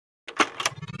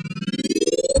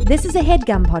This is a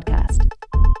HeadGum podcast.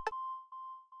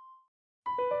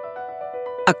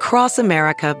 Across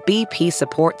America, BP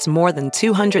supports more than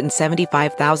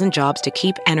 275,000 jobs to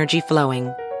keep energy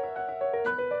flowing.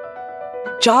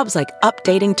 Jobs like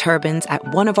updating turbines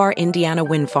at one of our Indiana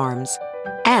wind farms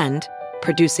and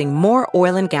producing more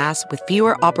oil and gas with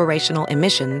fewer operational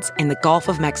emissions in the Gulf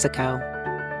of Mexico.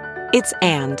 It's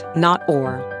and, not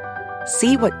or.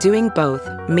 See what doing both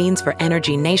means for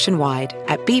energy nationwide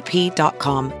at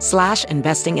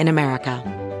bp.com/investing in America.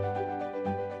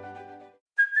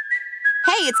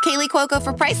 Hey, it's Kaylee Cuoco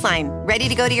for Priceline. Ready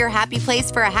to go to your happy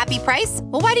place for a happy price?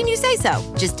 Well, why didn't you say so?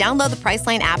 Just download the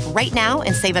Priceline app right now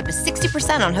and save up to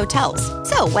 60% on hotels.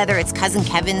 So whether it's Cousin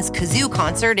Kevin's Kazoo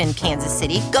Concert in Kansas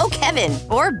City, go Kevin,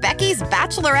 or Becky's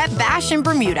Bachelorette Bash in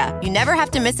Bermuda, you never have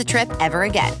to miss a trip ever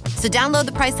again. So download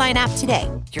the Priceline app today.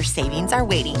 Your savings are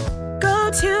waiting.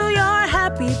 Go to your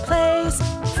happy place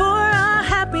for a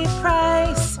happy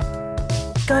price.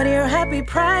 Go to your happy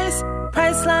price,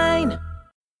 Priceline.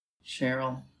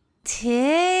 Cheryl.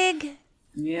 Tig.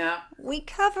 Yeah. We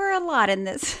cover a lot in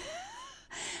this.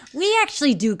 We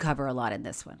actually do cover a lot in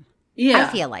this one. Yeah.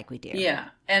 I feel like we do. Yeah.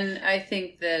 And I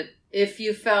think that if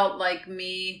you felt like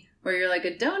me, where you're like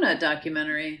a donut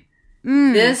documentary,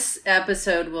 this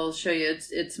episode will show you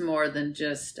it's more than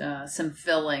just some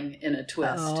filling in a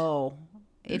twist. Oh,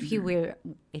 if you will.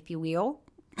 If you will.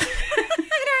 I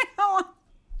don't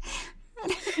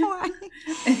know.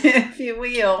 If you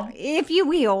will. If you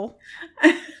will.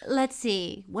 Let's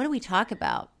see. What do we talk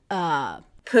about?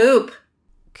 Poop.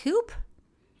 Coop?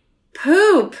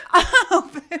 Poop.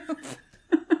 Oh, poop.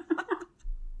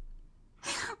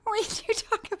 What did you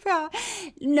talk about?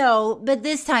 No, but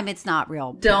this time it's not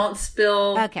real poop. Don't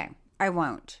spill. Okay, I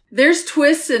won't. There's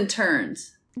twists and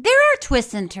turns. There are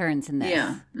twists and turns in this.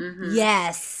 Yeah. Mm-hmm.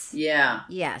 Yes. Yeah.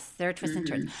 Yes, there are twists and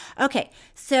turns. Okay,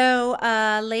 so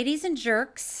ladies and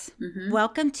jerks,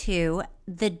 welcome to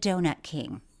The Donut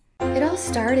King. It all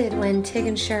started when Tig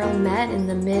and Cheryl met in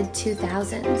the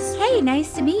mid-2000s. Hey,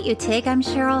 nice to meet you, Tig. I'm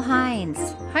Cheryl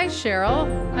Hines. Hi, Cheryl.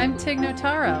 I'm Tig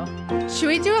Notaro. Should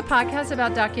we do a podcast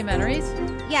about documentaries?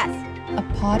 Yes. A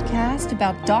podcast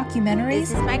about documentaries?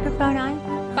 Is this microphone on?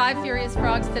 5 furious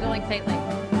frogs fiddling faintly.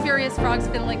 Furious frogs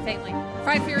fiddling faintly.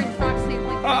 5 furious frogs fiddling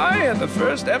faintly. I am the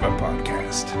first ever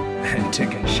podcast, and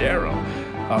Tig and Cheryl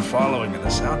are following in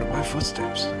the sound of my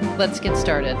footsteps. Let's get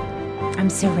started. I'm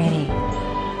so ready.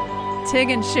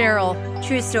 Tig and Cheryl.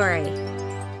 True story.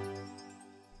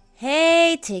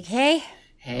 Hey, Tig. Hey.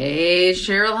 Hey,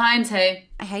 Cheryl Hines. Hey.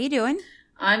 How you doing?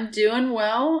 I'm doing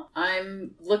well.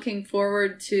 I'm looking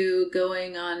forward to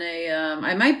going on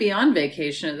I might be on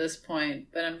vacation at this point,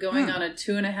 but I'm going on a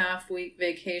 2.5-week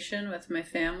vacation with my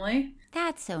family.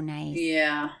 That's so nice.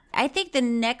 Yeah. I think the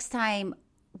next time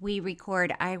we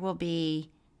record, I will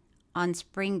be on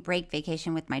spring break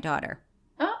vacation with my daughter.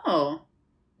 Oh,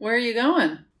 where are you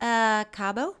going?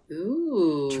 Cabo.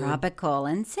 Ooh. Tropical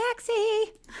and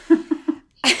sexy.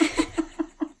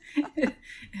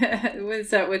 Is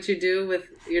that what you do with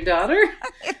your daughter?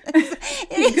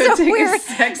 You go take a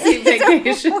sexy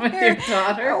vacation with your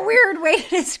daughter? A weird way to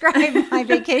describe my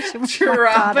vacation with my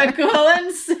daughter. Tropical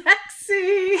and sexy.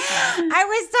 I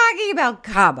was talking about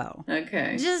Cabo.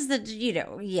 Okay. Just the,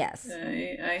 yes.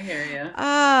 I hear you.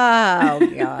 Oh,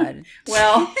 God.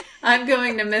 Well, I'm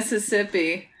going to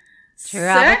Mississippi.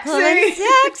 Tropical and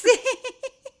sexy.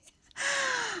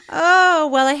 Oh,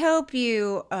 well, I hope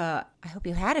you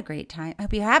had a great time. I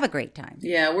hope you have a great time.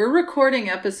 Yeah, we're recording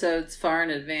episodes far in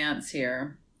advance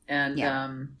here. And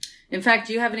in fact,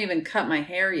 you haven't even cut my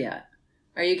hair yet.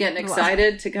 Are you getting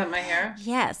excited to cut my hair?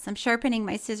 Yes, I'm sharpening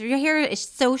my scissors. Your hair is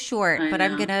so short, but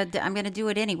I'm gonna do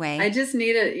it anyway. I just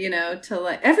need it, to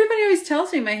like. Everybody always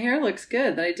tells me my hair looks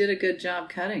good, that I did a good job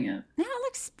cutting it. No,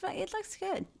 it looks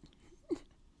good.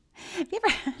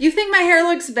 You think my hair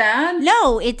looks bad?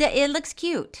 No, it looks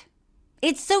cute.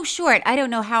 It's so short. I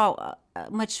don't know how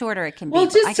much shorter it can be. Well,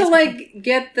 just to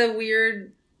get the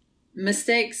weird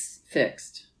mistakes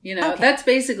fixed. That's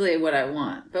basically what I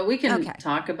want. But we can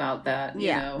talk about that.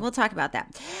 We'll talk about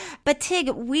that. But Tig,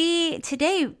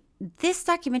 today this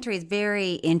documentary is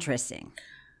very interesting.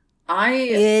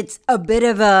 It's a bit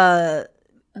of a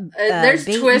there's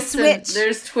twists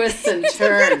and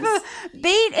turns.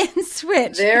 Bait and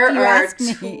switch. There are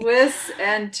twists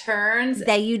and turns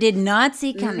that you did not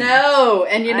see coming. No,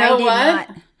 and you know what?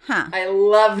 Huh? I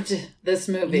loved this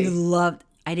movie.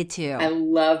 I did too. I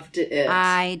loved it.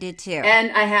 I did too.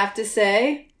 And I have to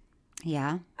say,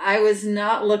 yeah, I was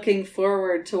not looking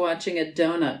forward to watching a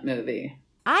donut movie.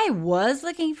 I was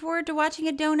looking forward to watching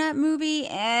a donut movie,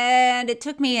 and it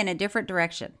took me in a different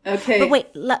direction. Okay. But wait,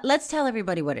 let's tell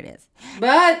everybody what it is.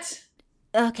 But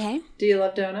Okay. Do you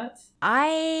love donuts?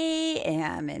 I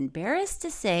am embarrassed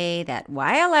to say that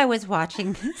while I was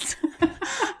watching this,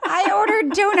 I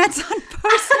ordered donuts on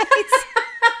Postmates.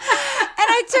 And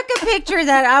I took a picture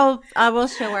that I will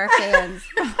show our fans.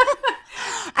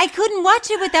 I couldn't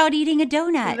watch it without eating a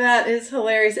donut. That is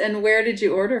hilarious. And where did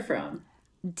you order from?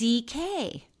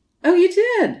 DK. Oh, you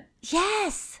did?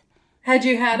 Yes. Had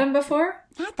you had them before?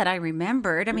 Not that I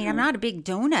remembered. I mean, I'm not a big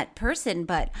donut person,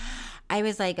 but I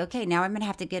was like, okay, now I'm going to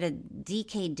have to get a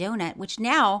DK donut, which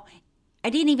now I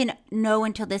didn't even know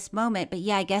until this moment. But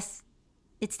yeah, I guess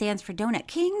it stands for Donut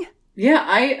King. Yeah,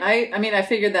 I mean, I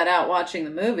figured that out watching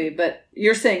the movie, but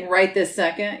you're saying right this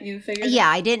second you figured Yeah,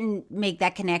 I didn't make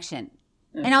that connection.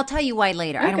 And I'll tell you why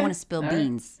later. Okay. I don't want to spill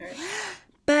beans. Right.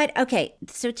 But, okay,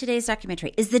 so today's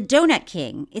documentary is The Donut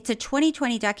King. It's a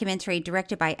 2020 documentary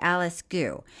directed by Alice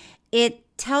Gu.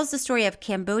 It tells the story of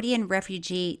Cambodian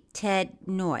refugee Ted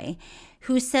Ngoy,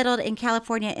 who settled in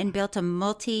California and built a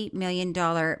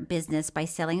multi-million-dollar business by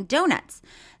selling donuts.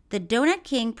 The Donut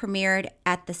King premiered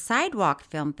at the Sidewalk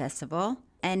Film Festival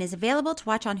and is available to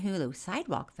watch on Hulu.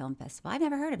 Sidewalk Film Festival. I've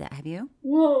never heard of that. Have you?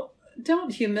 Well,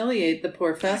 don't humiliate the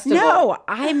poor festival.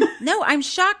 No, I'm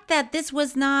shocked that this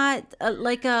was not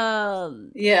like a.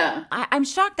 Yeah, I'm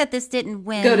shocked that this didn't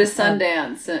win. Go to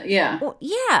Sundance. Yeah. Well,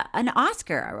 yeah, an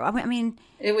Oscar. I mean,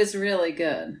 it was really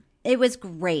good. It was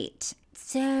great.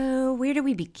 So where do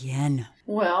we begin?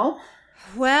 Well,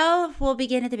 we'll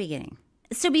begin at the beginning.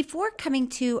 So before coming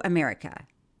to America,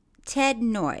 Ted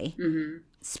Ngoy,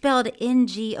 spelled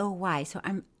Ngoy. So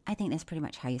I think that's pretty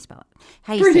much how you spell it.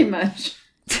 How you pretty much.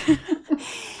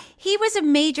 He was a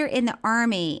major in the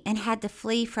army and had to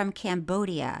flee from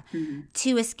Cambodia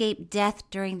to escape death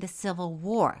during the Civil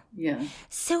War. Yeah.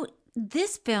 So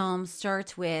this film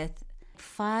starts with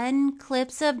fun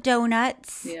clips of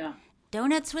donuts. Yeah.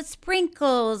 Donuts with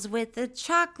sprinkles, with the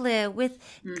chocolate, with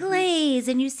glaze,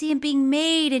 and you see them being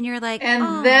made, and you're like,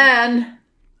 and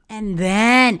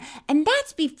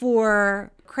that's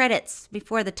before credits,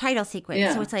 before the title sequence.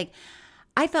 Yeah. So it's like,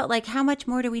 I felt like, how much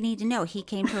more do we need to know? He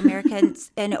came to America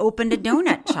and opened a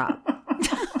donut shop.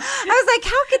 I was like,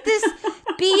 how could this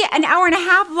be an hour and a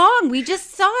half long? We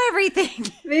just saw everything.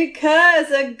 Because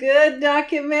a good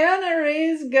documentary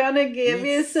is going to give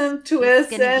you some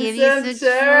twists and some turns.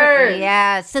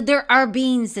 Yeah, so there are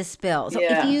beans to spill. So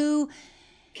if you...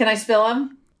 Can I spill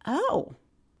them? Oh,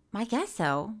 I guess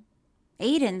so.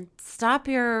 Aiden, stop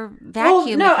your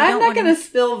vacuum. Well, no, I'm not going to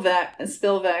spill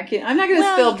vacuum. I'm not going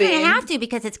to spill beans. You kind of have to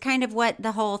because it's kind of what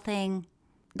the whole thing...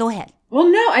 Go ahead.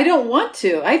 Well, no, I don't want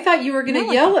to. I thought you were going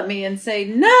to yell at me and say,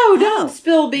 no, don't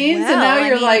spill beans. Well, and now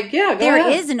you're like, yeah, go ahead. There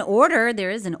is an order. There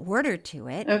is an order to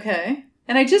it. Okay.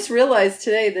 And I just realized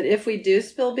today that if we do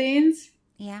spill beans,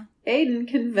 Aiden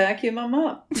can vacuum them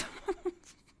up.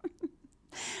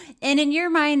 And in your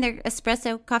mind, they're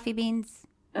espresso coffee beans?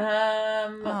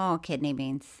 Kidney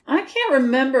beans. I can't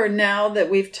remember now that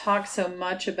we've talked so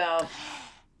much about...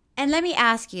 And let me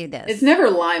ask you this. It's never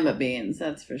lima beans,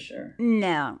 that's for sure.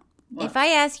 No. What? If I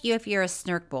ask you if you're a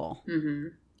snurk bowl,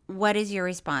 what is your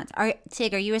response?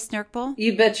 Tig, are you a snurk bowl?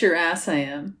 You bet your ass I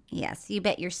am. Yes, you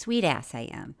bet your sweet ass I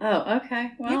am. Oh,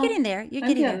 okay. Well, you're getting there. You're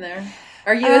getting there.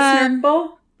 Are you a snurk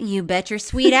bowl? You bet your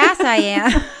sweet ass I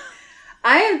am.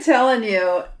 I am telling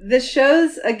you, the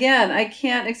shows, again, I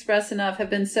can't express enough, have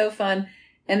been so fun.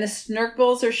 And the snurk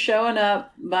bowls are showing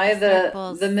up by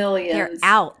the millions. They're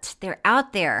out. They're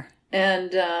out there.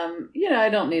 And, I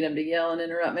don't need them to yell and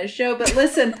interrupt my show. But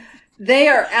listen, they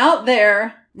are out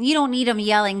there. You don't need them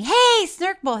yelling, hey,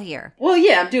 snurk bowl here. Well,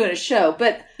 yeah, I'm doing a show.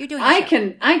 But you're doing a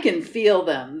show. I can feel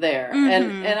them there.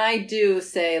 And I do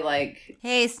say, like...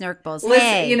 Hey, snurk bowls, listen,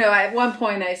 hey. At one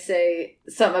point I say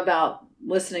something about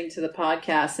listening to the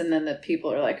podcast. And then the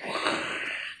people are like...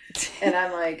 And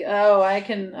I'm like, oh, I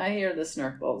hear the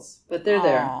snurk bowls, but they're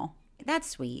there. That's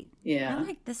sweet. Yeah. I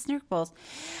like the snurk bowls.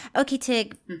 Okay,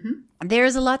 Tig,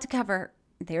 there's a lot to cover.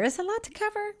 There is a lot to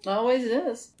cover. Always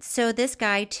is. So this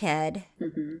guy, Ted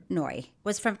Ngoy,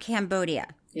 was from Cambodia.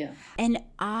 Yeah. And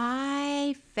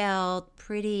I felt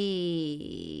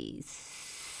pretty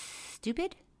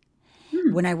stupid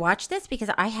when I watched this because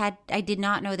I did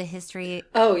not know the history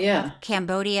of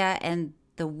Cambodia and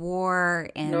the war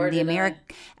and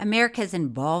America's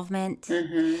involvement.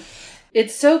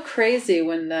 It's so crazy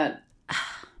when that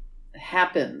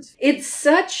happens. It's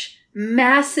such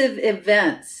massive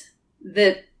events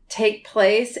that take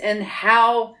place and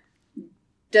how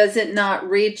does it not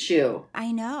reach you?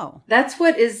 I know. That's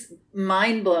what is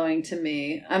mind-blowing to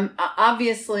me.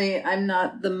 Obviously, I'm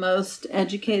not the most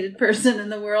educated person in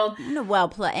the world. No,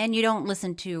 well, and you don't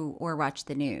listen to or watch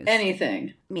the news.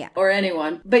 Anything. Yeah. Or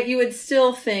anyone. But you would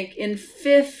still think in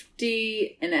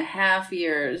 50 and a half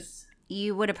years...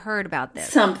 You would have heard about this.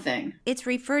 Something. It's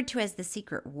referred to as the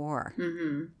Secret War.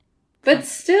 Mm-hmm. But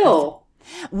still...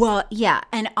 Well, yeah.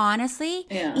 And honestly,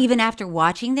 even after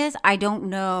watching this, I don't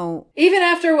know. Even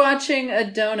after watching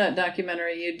a donut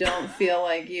documentary, you don't feel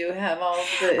like you have all the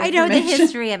information. I know the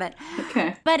history of it.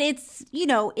 Okay. But it's,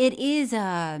 it is,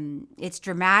 it's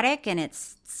dramatic and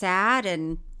it's sad.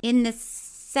 And in the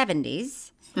 70s,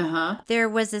 there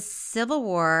was a civil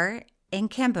war in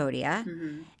Cambodia,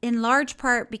 in large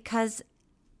part because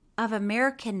of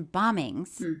American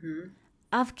bombings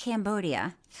of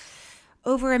Cambodia.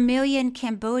 Over 1 million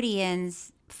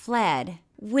Cambodians fled,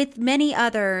 with many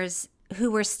others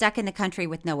who were stuck in the country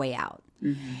with no way out.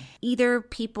 Mm-hmm. Either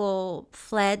people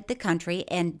fled the country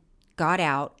and got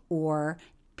out, or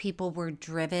people were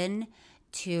driven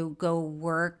to go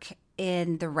work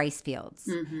in the rice fields.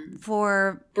 Mm-hmm.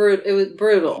 It was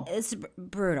brutal. It's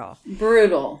brutal.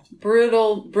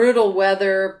 Brutal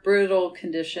weather, brutal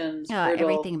conditions.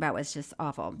 Everything about it was just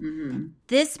awful. Mm-hmm.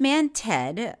 This man,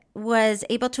 Ted, was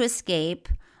able to escape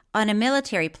on a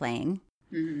military plane,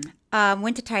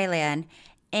 went to Thailand,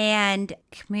 and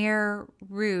Khmer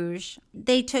Rouge,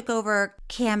 they took over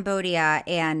Cambodia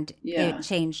and it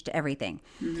changed everything.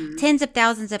 Mm-hmm. Tens of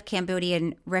thousands of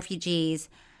Cambodian refugees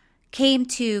came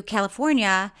to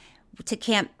California to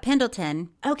Camp Pendleton.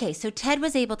 Okay, so Ted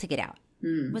was able to get out,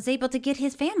 was able to get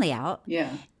his family out. Yeah.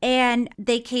 And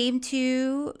they came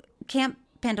to Camp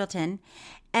Pendleton,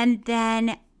 and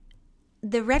then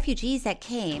the refugees that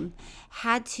came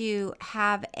had to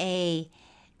have a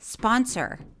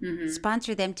sponsor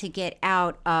them to get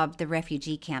out of the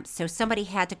refugee camps. So somebody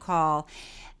had to call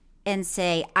and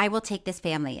say, I will take this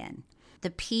family in.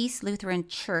 The Peace Lutheran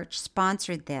Church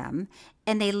sponsored them,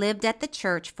 and they lived at the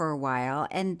church for a while.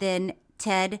 And then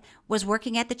Ted was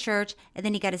working at the church, and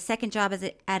then he got a second job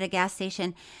at a gas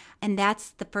station. And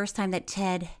that's the first time that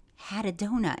Ted had a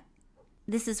donut.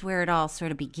 This is where it all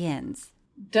sort of begins.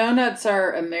 Donuts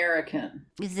are American.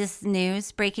 Is this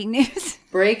news? Breaking news?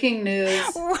 Breaking news.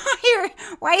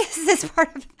 Why is this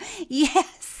part of...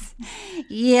 Yes.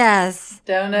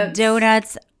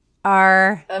 Donuts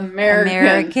are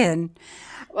American.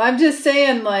 Well, I'm just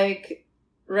saying, like,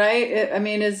 right? I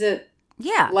mean, is it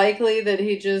likely that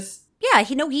he just... Yeah,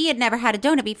 he had never had a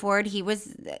donut before. He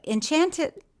was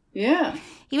enchanted. Yeah.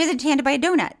 He was enchanted by a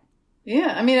donut.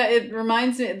 Yeah, I mean, it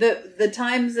reminds me, the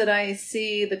times that I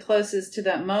see the closest to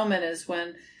that moment is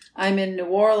when I'm in New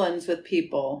Orleans with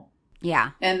people.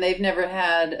 Yeah. And they've never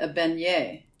had a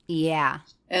beignet. Yeah.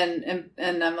 And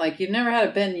I'm like, you've never had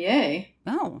a beignet?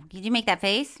 Oh, did you make that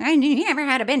face? You never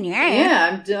had a beignet.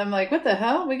 Yeah, I'm like, what the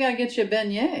hell? We got to get you a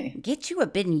beignet. Get you a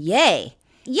beignet.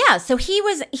 Yeah, so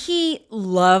he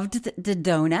loved the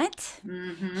donut.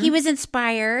 Mm-hmm. He was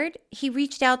inspired. He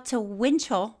reached out to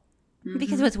Winchell.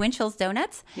 Because it was Winchell's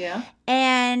Donuts. Yeah.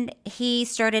 And he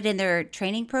started in their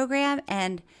training program,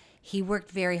 and he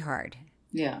worked very hard.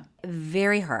 Yeah.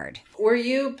 Very hard. Were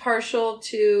you partial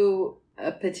to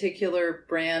a particular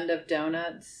brand of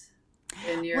donuts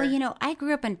in your... Well, I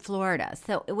grew up in Florida,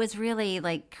 so it was really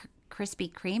like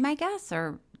Krispy Kreme, I guess,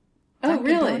 or Dunkin'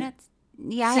 really? Donuts.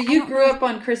 Yeah. So you grew up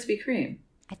on Krispy Kreme?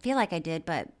 I feel like I did,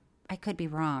 but I could be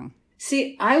wrong.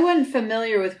 See, I wasn't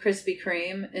familiar with Krispy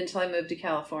Kreme until I moved to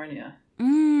California.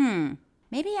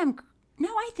 Maybe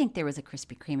I think there was a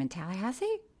Krispy Kreme in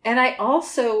Tallahassee. And I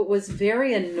also was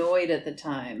very annoyed at the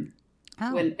time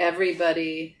when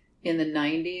everybody in the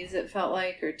 90s, it felt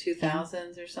like, or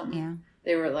 2000s or something,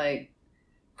 they were like,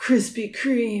 Krispy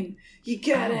Kreme, you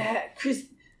gotta have Krispy...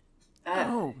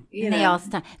 and they all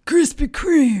start, Krispy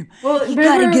Kreme. Well, you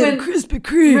gotta get a Krispy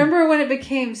Kreme. Remember when it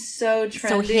became so trendy?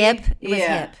 So hip? It was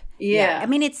hip. Yeah. I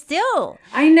mean, it's still...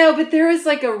 I know, but there was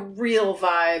like a real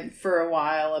vibe for a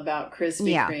while about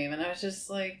Krispy Kreme. And I was just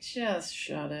like, just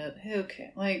shut it. Who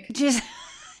cares? Like... Just...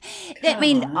 I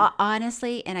mean,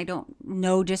 honestly, and I don't...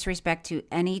 No disrespect to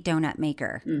any donut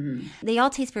maker. Mm-hmm. They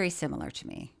all taste very similar to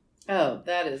me. Oh,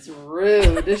 that is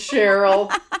rude,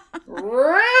 Cheryl.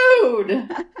 Rude.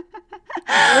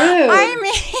 I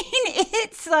mean,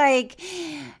 it's like...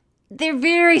 They're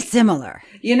very similar.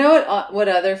 You know what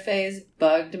other phase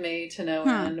bugged me to no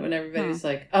end? When everybody's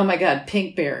like, oh my God,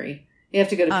 Pinkberry. You have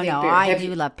to go to Pinkberry. Oh, no, I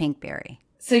do love Pinkberry.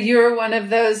 So you're one of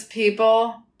those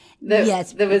people?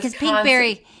 Yes, because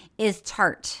Pinkberry is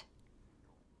tart.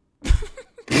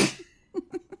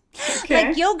 Okay.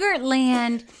 Like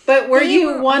Yogurtland. But were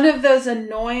you one of those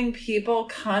annoying people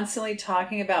constantly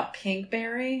talking about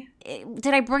Pinkberry?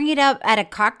 Did I bring it up at a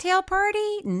cocktail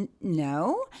party?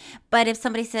 No. But if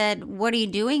somebody said, what are you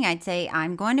doing? I'd say,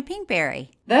 I'm going to Pinkberry.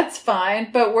 That's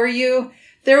fine. But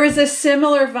there was a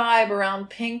similar vibe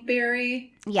around Pinkberry.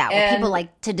 Yeah, well, people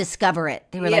like to discover it.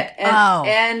 They were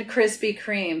and Krispy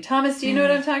Kreme. Thomas, do you know what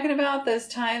I'm talking about? Those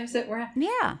times that were...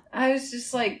 Yeah. I was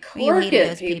just like, you cork hated it,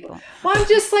 those people. Well, I'm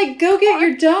just like, go get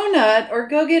your donut or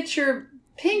go get your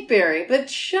Pinkberry.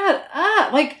 But shut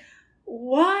up. Like,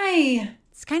 why?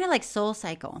 It's kind of like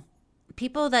SoulCycle.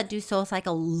 People that do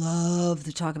SoulCycle love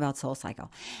to talk about SoulCycle.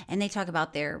 And they talk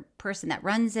about their person that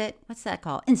runs it. What's that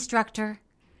called? Instructor.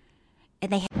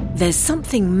 And There's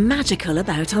something magical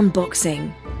about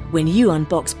unboxing. When you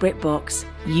unbox BritBox,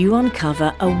 you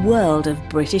uncover a world of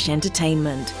British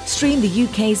entertainment. Stream the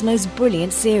UK's most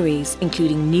brilliant series,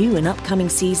 including new and upcoming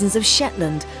seasons of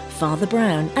Shetland, Father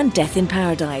Brown and Death in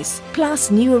Paradise. Plus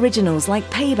new originals like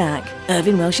Payback,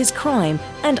 Irving Welsh's Crime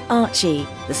and Archie,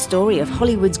 the story of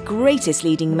Hollywood's greatest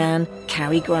leading man,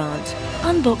 Cary Grant.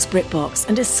 Unbox BritBox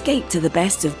and escape to the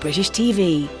best of British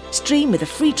TV. Stream with a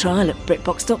free trial at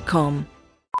BritBox.com.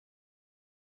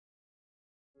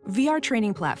 VR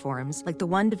training platforms, like the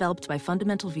one developed by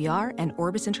Fundamental VR and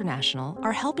Orbis International,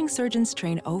 are helping surgeons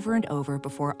train over and over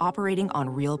before operating on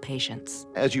real patients.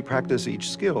 As you practice each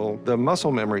skill, the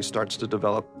muscle memory starts to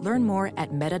develop. Learn more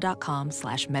at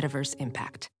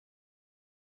meta.com/metaverseimpact.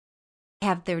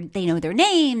 They know their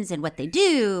names and what they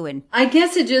do. And I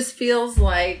guess it just feels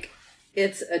like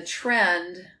it's a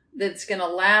trend that's going to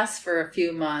last for a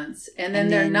few months. And then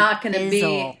they're not going to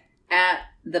be at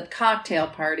the cocktail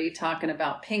party talking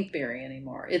about Pinkberry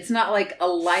anymore. It's not like a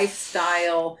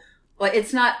lifestyle, like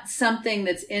it's not something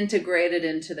that's integrated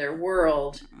into their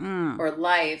world or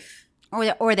life.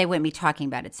 Or they wouldn't be talking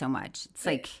about it so much. It's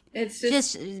like, it's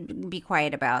just be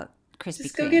quiet about Krispy Kreme.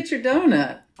 Just go get your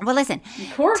donut. Well, listen.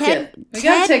 Cork it. We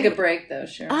got to take a break though,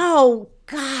 Sharon. Oh,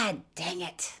 God dang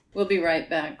it. We'll be right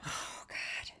back. Oh, God.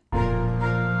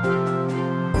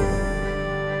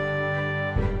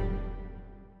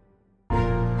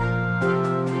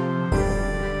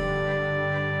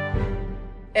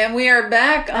 And we are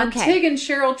back on Tig and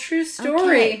Cheryl True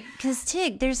Story. Because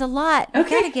Tig, there's a lot.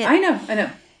 Okay, I know.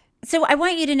 So I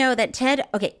want you to know that Ted,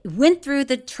 went through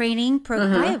the training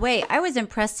program. By the way, I was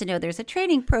impressed to know there's a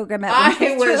training program at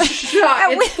I was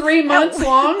shocked. It's 3 months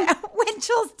long? At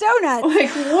Winchell's Donuts. Like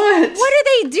what? What do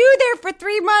they do there for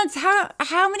 3 months?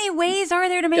 How many ways are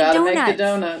there to make donuts? Gotta make the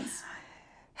donuts.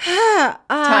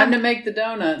 Time to make the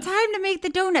donuts. Time to make the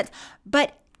donuts.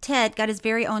 But Ted got his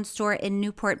very own store in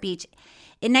Newport Beach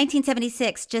in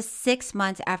 1976, just 6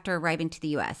 months after arriving to the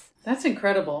U.S. That's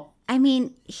incredible. I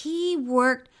mean, he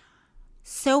worked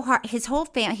so hard. He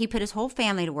put his whole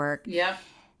family to work. Yeah.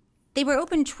 They were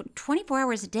open 24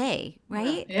 hours a day,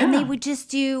 right? Yeah. And they would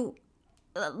just do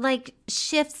like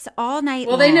shifts all night long.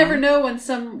 Well, they never know when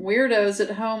some weirdo's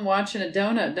at home watching a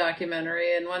donut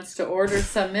documentary and wants to order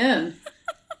some in,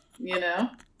 you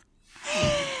know?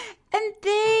 And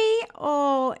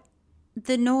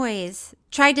the noise,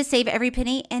 tried to save every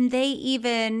penny. And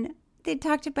they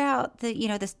talked about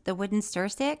the wooden stir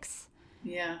sticks.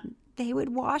 Yeah. They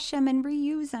would wash them and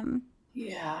reuse them.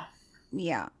 Yeah.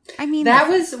 Yeah. I mean, that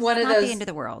was one of those. Not the end end of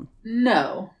the world.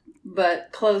 No, but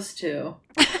close to.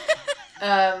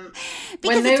 Because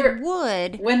when they it's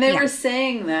wood. When they were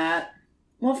saying that,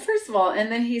 well, first of all,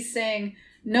 and then he's saying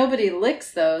nobody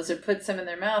licks those or puts them in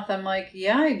their mouth. I'm like,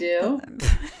 yeah, I do.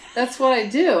 That's what I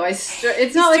do.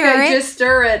 It's not like I just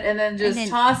stir it and then just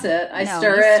toss it. I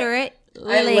stir it.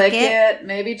 I lick it.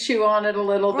 Maybe chew on it a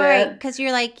little bit. Because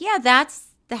you're like, yeah, that's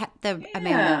the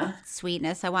amount of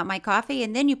sweetness I want my coffee.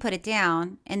 And then you put it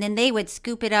down and then they would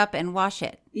scoop it up and wash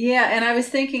it. Yeah. And I was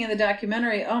thinking in the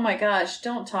documentary, oh my gosh,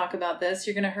 don't talk about this.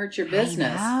 You're going to hurt your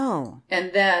business. I know.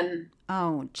 And then.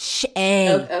 Oh,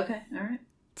 okay. All right.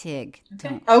 Tig.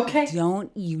 Okay.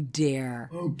 Don't you dare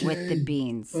with the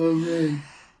beans. Okay.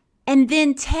 And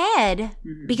then Ted,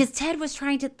 because Ted was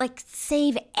trying to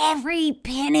save every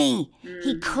penny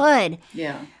he could.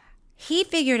 Yeah. He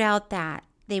figured out that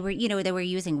they were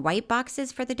using white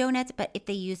boxes for the donuts, but if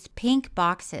they used pink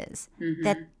boxes,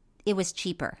 that it was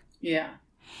cheaper. Yeah.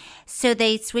 So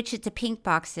they switched it to pink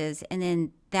boxes, and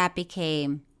then that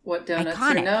became what donuts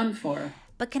iconic. are known for.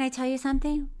 But can I tell you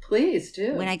something? Please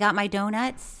do. When I got my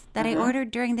donuts that I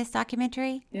ordered during this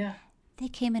documentary, they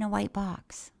came in a white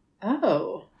box.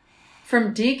 Oh.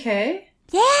 From DK?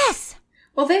 Yes.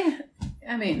 Well,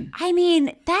 I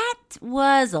mean, that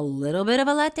was a little bit of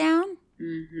a letdown.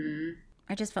 Mm-hmm.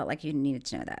 I just felt like you needed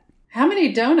to know that. How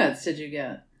many donuts did you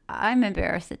get? I'm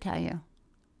embarrassed to tell you.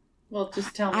 Well,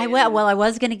 just tell me. I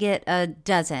was going to get a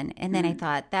dozen, and then I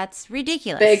thought, that's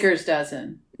ridiculous. Baker's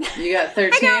dozen. You got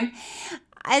 13?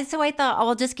 So I thought,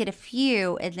 I'll just get a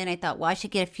few, and then I thought, well, I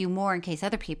should get a few more in case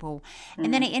other people.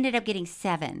 And then I ended up getting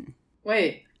 7.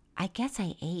 Wait. I guess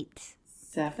I ate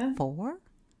 7? 4?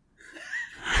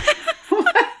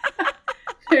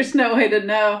 There's no way to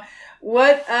know.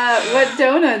 What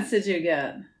donuts did you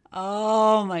get?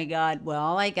 Oh my God!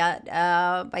 Well, I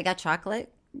got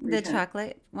chocolate. The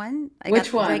chocolate one.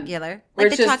 Which one? Regular, like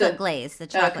the chocolate glaze. The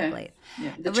chocolate glaze.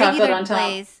 Yeah. The chocolate on top.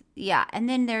 Glaze. Yeah, and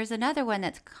then there's another one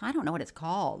that's I don't know what it's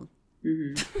called,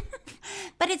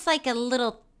 but it's like a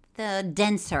little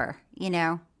denser.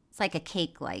 It's like a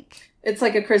cake like. It's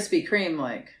like a Krispy Kreme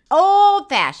like. Old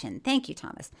fashioned. Thank you,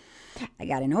 Thomas. I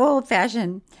got an old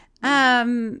fashioned.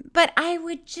 But I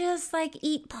would just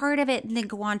eat part of it and then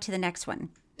go on to the next one.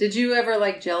 Did you ever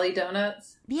like jelly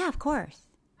donuts? Yeah, of course.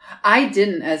 I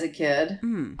didn't as a kid.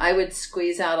 I would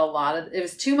squeeze out a lot of... It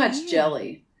was too much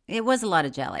jelly. It was a lot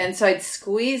of jelly. And so I'd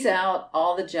squeeze out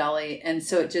all the jelly, and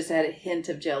so it just had a hint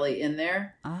of jelly in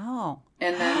there. Oh.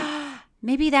 And then...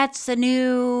 Maybe that's a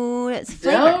new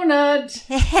flavor. Donut.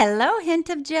 Hello, hint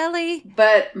of jelly.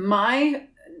 But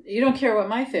you don't care what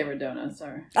my favorite donuts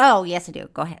are. Oh, yes, I do.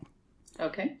 Go ahead.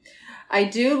 Okay. I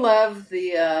do love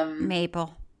the...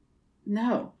 Maple.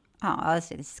 No. Oh, I was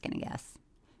just going to guess.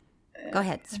 Go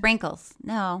ahead. Sprinkles.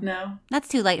 No. No. That's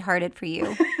too lighthearted for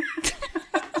you.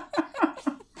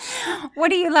 What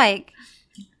do you like?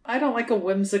 I don't like a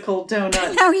whimsical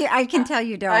donut. No, I can tell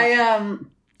you don't.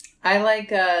 I like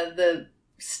the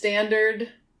standard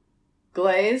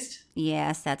glazed.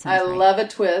 Yes, that sounds right. I love a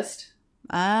twist.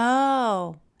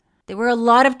 Oh. There were a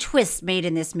lot of twists made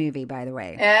in this movie, by the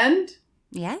way. And?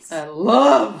 Yes. I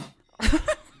love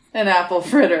an apple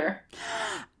fritter.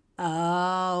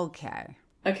 Okay.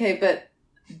 Okay, but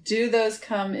do those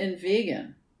come in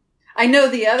vegan? I know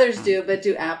the others do, but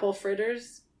do apple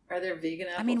fritters? Are there vegan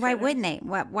apple fritters? Why wouldn't they?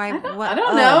 Why? I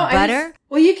don't know. Butter?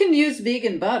 Well, you can use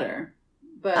vegan butter.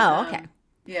 But, okay.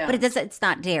 Yeah. But it's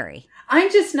not dairy.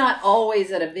 I'm just not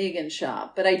always at a vegan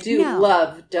shop, but I do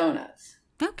love donuts.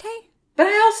 Okay. But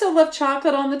I also love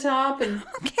chocolate on the top. And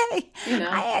okay.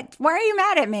 Why are you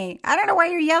mad at me? I don't know why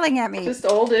you're yelling at me. Just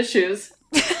old issues.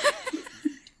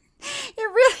 It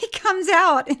really comes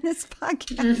out in this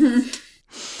podcast.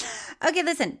 Okay,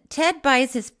 listen. Ted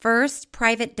buys his first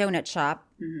private donut shop,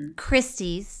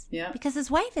 Christie's, because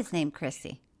his wife is named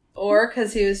Christy. Or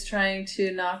because he was trying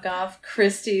to knock off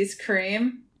Christie's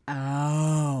cream.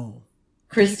 Oh.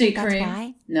 Christy cream? That's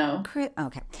why? No.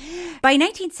 Okay. By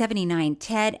 1979,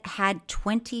 Ted had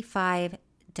 25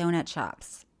 donut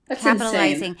shops. That's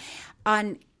capitalizing insane.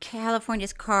 On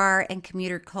California's car and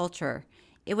commuter culture.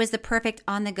 It was the perfect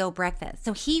on-the-go breakfast.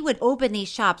 So he would open these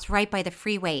shops right by the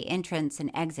freeway entrance and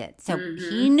exit. So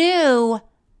he knew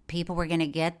people were going to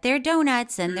get their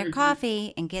donuts and their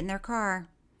coffee and get in their car.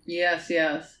 Yes,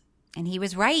 yes. And he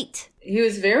was right. He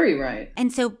was very right.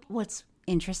 And so what's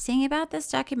interesting about this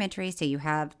documentary, so you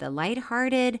have the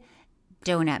lighthearted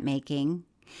donut making,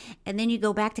 and then you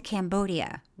go back to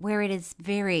Cambodia, where it is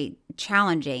very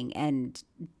challenging and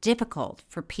difficult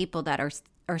for people that are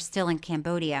still in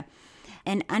Cambodia.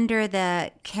 And under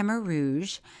the Khmer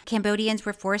Rouge, Cambodians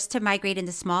were forced to migrate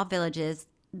into small villages.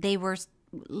 They were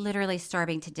literally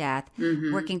starving to death,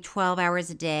 working 12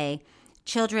 hours a day.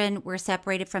 Children were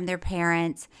separated from their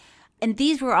parents. And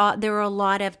there were a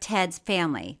lot of Ted's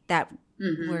family that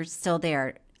were still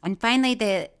there. And finally,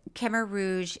 the Khmer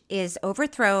Rouge is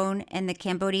overthrown and the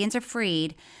Cambodians are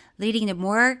freed, leading to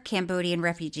more Cambodian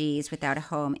refugees without a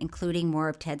home, including more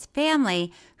of Ted's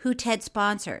family, who Ted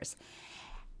sponsors.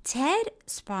 Ted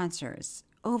sponsors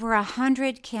over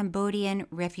 100 Cambodian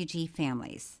refugee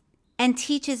families and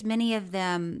teaches many of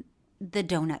them the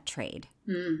donut trade.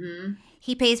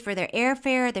 He pays for their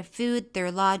airfare, their food,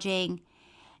 their lodging,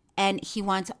 and he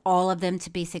wants all of them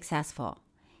to be successful.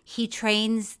 He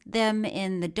trains them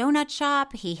in the donut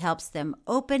shop. He helps them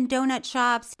open donut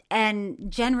shops. And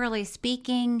generally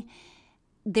speaking,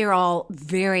 they're all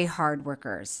very hard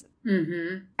workers.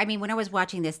 I mean, when I was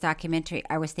watching this documentary,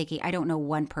 I was thinking, I don't know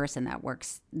one person that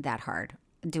works that hard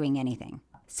doing anything.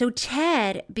 So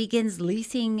Ted begins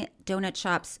leasing donut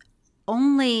shops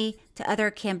only to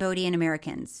other Cambodian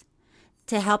Americans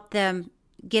to help them,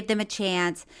 give them a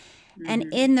chance.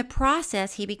 And in the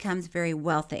process, he becomes very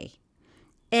wealthy.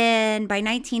 And by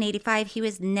 1985, he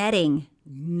was netting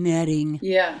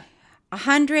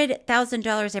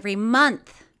 $100,000 every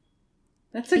month.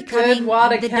 That's a good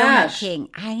wad of cash. Donut King.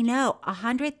 I know,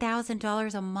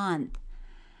 $100,000 a month.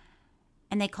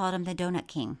 And they called him the Donut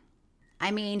King.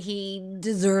 I mean, he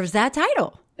deserves that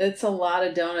title. It's a lot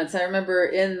of donuts. I remember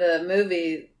in the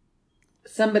movie,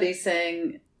 somebody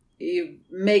saying you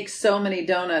make so many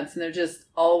donuts and they're just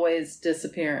always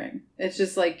disappearing. It's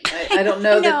just like, I don't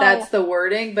know that that's the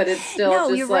wording, but it's still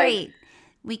just you're like... right.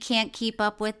 We can't keep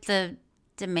up with the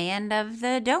demand of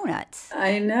the donuts.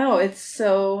 I know. It's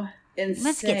so insane.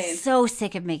 Let's get so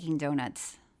sick of making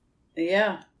donuts.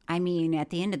 Yeah. I mean,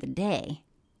 at the end of the day,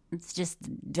 it's just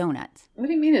donuts. What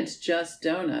do you mean it's just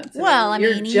donuts? Well, I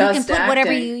mean you can put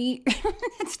whatever you eat.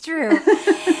 It's true.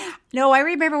 No, I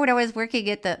remember when I was working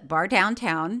at the bar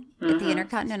downtown, at the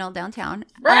Intercontinental downtown.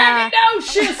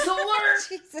 Braggadocious alert!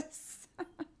 Jesus.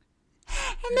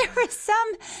 And there was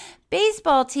some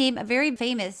baseball team, a very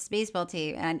famous baseball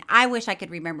team, and I wish I could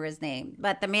remember his name,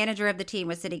 but the manager of the team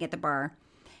was sitting at the bar.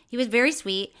 He was very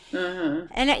sweet.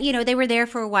 And, you know, they were there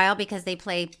for a while because they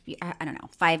play, I don't know,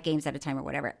 5 games at a time or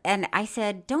whatever. And I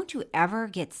said, don't you ever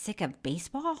get sick of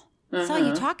baseball? That's all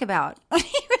you talk about.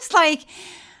 He was like,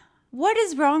 what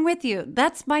is wrong with you?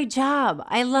 That's my job.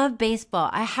 I love baseball.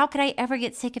 How could I ever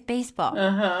get sick of baseball?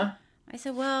 I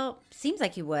said, well, seems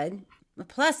like you would.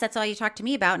 Plus, that's all you talk to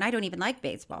me about, and I don't even like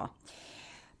baseball.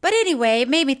 But anyway, it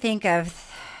made me think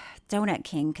of Donut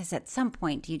King, because at some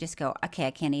point you just go, okay,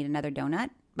 I can't eat another donut.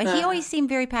 But he always seemed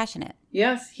very passionate.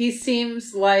 Yes, he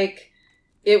seems like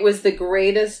it was the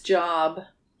greatest job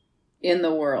in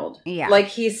the world. Yeah. Like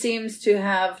he seems to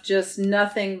have just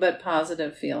nothing but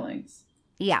positive feelings.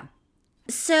 Yeah.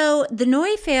 So the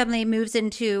Noy family moves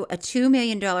into a $2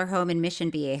 million home in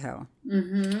Mission Viejo.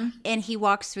 And he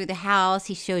walks through the house.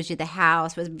 He shows you the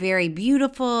house. It was very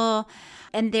beautiful.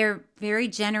 And they're very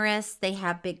generous. They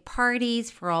have big parties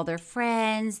for all their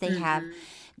friends. They have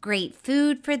great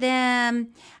food for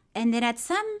them. And then at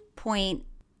some point,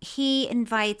 he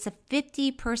invites a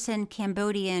 50-person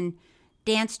Cambodian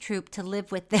dance troupe to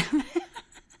live with them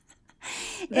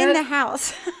in the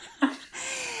house.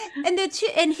 And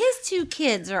his 2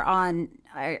 kids are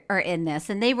in this,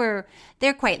 and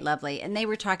they're quite lovely. And they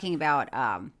were talking about,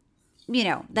 you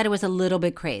know, that it was a little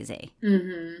bit crazy.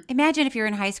 Imagine if you're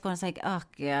in high school and it's like, oh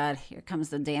God, here comes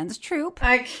the dance troupe.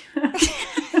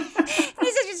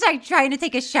 He's just like trying to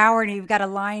take a shower, and you've got a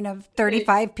line of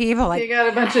 35 people. Like, you got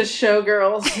a bunch of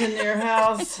showgirls in your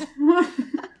house.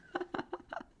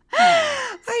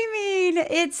 I mean,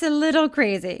 it's a little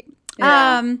crazy.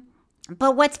 Yeah.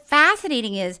 But what's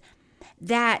fascinating is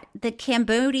that the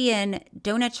Cambodian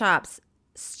donut shops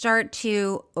start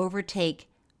to overtake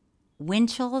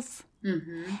Winchell's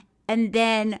and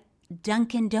then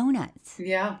Dunkin' Donuts.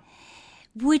 Yeah.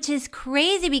 Which is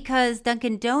crazy because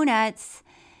Dunkin' Donuts,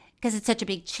 because it's such a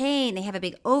big chain, they have a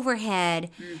big overhead.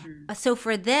 So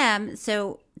for them,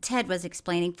 Ted was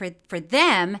explaining, for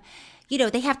them, you know,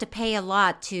 they have to pay a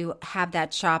lot to have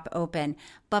that shop open.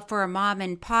 But for a mom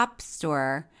and pop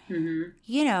store,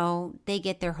 you know, they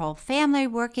get their whole family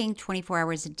working 24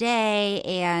 hours a day,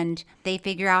 and they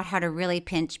figure out how to really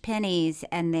pinch pennies,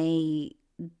 and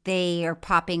they are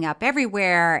popping up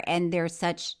everywhere, and they're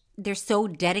so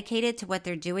dedicated to what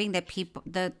they're doing that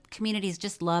the communities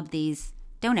just love these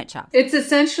donut shops. It's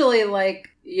essentially like,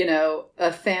 you know,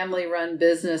 a family-run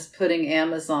business putting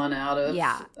Amazon out of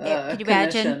Could you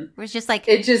imagine? It was just like,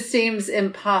 it just seems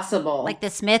impossible. Like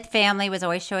the Smith family was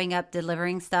always showing up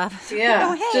delivering stuff.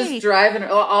 Yeah, just driving.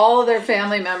 All of their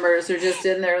family members are just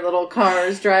in their little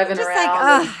cars driving just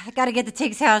around. Like, I got to get to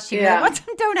Tig's house. She want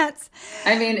some donuts.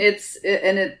 I mean,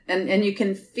 and you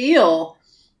can feel.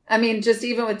 I mean, just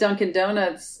even with Dunkin'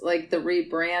 Donuts, like the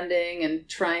rebranding and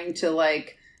trying to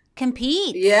like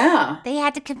compete. Yeah. They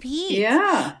had to compete.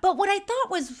 Yeah. But what I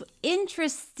thought was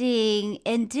interesting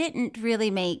and I didn't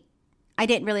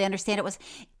really understand it was,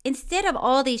 instead of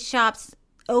all these shops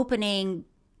opening,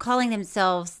 calling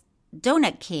themselves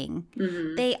Donut King,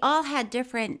 they all had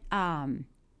different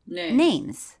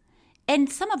names. And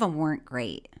some of them weren't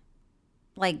great.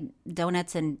 Like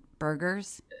donuts and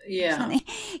burgers. Yeah.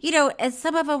 You know, and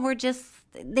some of them were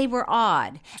they were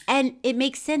odd. And it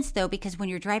makes sense, though, because when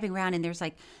you're driving around and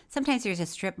sometimes there's a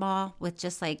strip mall with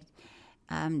just like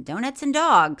donuts and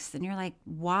dogs. And you're like,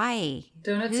 why?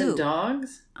 Donuts and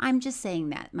dogs? I'm just saying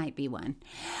that might be one.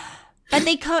 But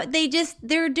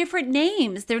they're different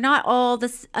names. They're not all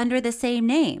under the same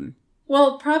name.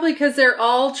 Well, probably because they're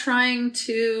all trying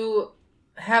to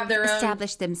have their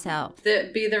establish themselves.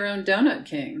 Be their own Donut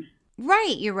King.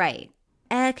 Right, you're right.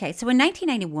 Okay, so in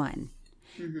 1991,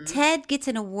 Ted gets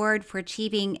an award for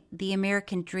achieving the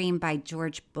American Dream by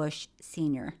George Bush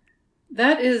Sr.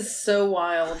 That is so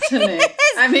wild to me.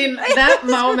 I mean, that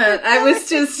moment, I was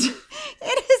just...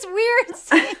 It is weird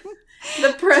seeing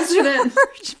the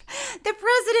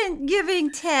president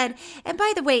giving Ted... And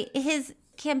by the way, his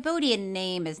Cambodian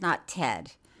name is not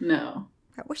Ted. No.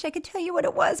 I wish I could tell you what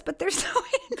it was, but there's no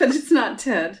way. But it's not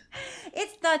Ted.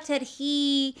 It's not Ted.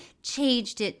 He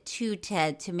changed it to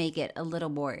Ted to make it a little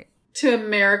more... To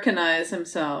Americanize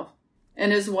himself.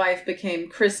 And his wife became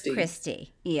Christy.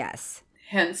 Christy, yes.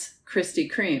 Hence,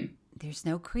 Krispy Kreme. There's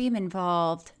no cream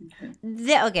involved.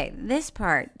 Okay, this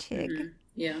part, Tig. Mm-hmm.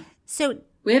 Yeah. So...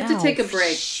 We have to take a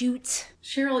break. Shoot.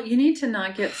 Cheryl, you need to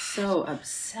not get so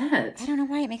upset. I don't know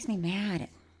why it makes me mad.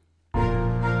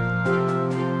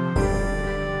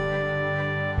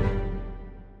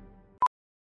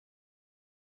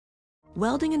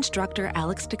 Welding instructor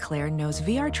Alex DeClaire knows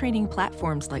VR training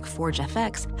platforms like Forge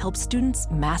FX help students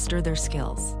master their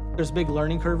skills. There's a big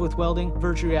learning curve with welding.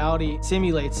 Virtual reality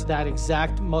simulates that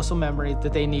exact muscle memory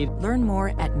that they need. Learn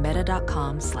more at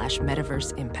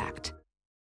meta.com/metaverseimpact.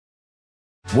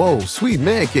 Whoa, sweet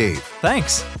man cave.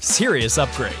 Thanks. Serious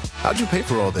upgrade. How'd you pay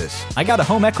for all this? I got a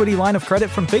home equity line of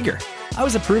credit from Figure. I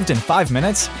was approved in 5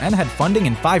 minutes and had funding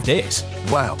in 5 days.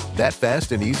 Wow, that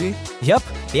fast and easy? Yep.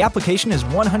 The application is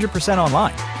 100%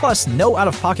 online. Plus, no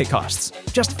out-of-pocket costs.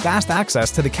 Just fast access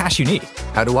to the cash you need.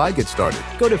 How do I get started?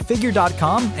 Go to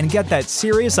Figure.com and get that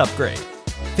serious upgrade.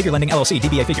 Figure Lending LLC,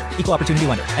 DBA Figure, Equal Opportunity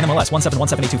Lender, NMLS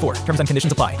 1717824. Terms and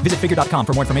conditions apply. Visit Figure.com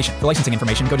for more information. For licensing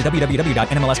information, go to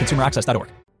www.nmlsconsumeraccess.org.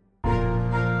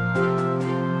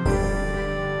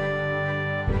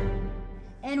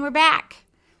 And we're back.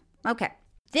 Okay.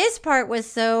 This part was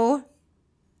so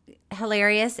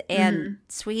hilarious and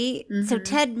sweet. Mm-hmm. So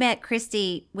Ted met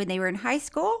Christy when they were in high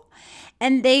school,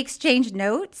 and they exchanged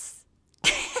notes.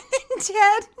 and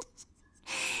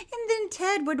then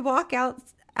Ted would walk out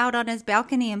on his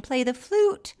balcony and play the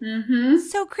flute,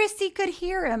 so Christy could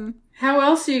hear him. How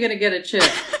else are you going to get a chick?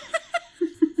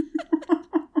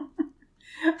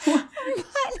 But I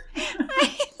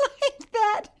like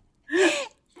that.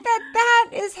 That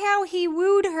is how he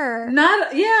wooed her.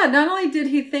 Not only did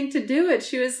he think to do it,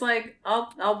 she was like,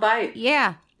 I'll bite.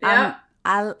 Yeah. And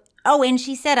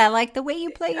she said, I like the way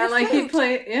you play your flute. You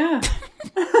play, yeah.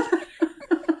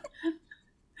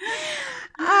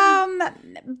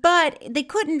 But they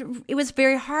couldn't, it was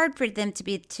very hard for them to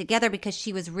be together because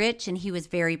she was rich and he was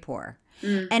very poor.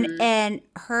 Mm-hmm. And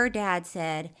her dad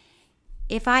said,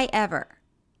 if I ever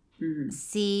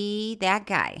see that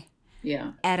guy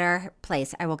at our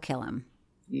place, I will kill him.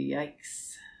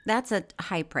 Yikes. That's a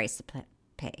high price to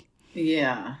pay.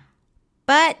 Yeah.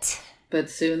 But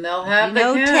soon they'll have the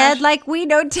cash. Ted like we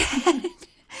know Ted.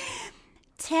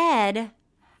 Ted,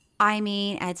 I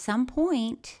mean, at some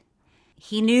point,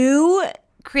 he knew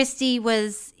Christy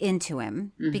was into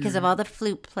him because of all the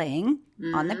flute playing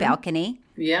on the balcony.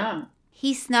 Yeah.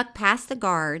 He snuck past the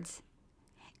guards,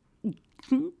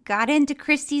 got into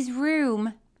Christy's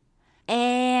room,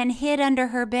 and hid under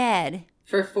her bed.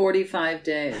 For 45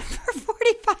 days. For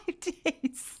 45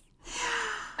 days.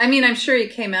 I mean, I'm sure he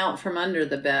came out from under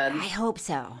the bed. I hope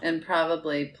so. And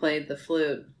probably played the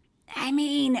flute. I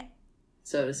mean,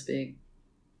 so to speak.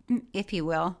 If you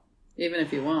will. Even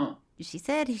if you won't. She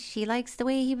said she likes the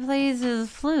way he plays his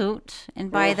flute. And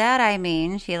by that, I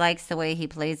mean she likes the way he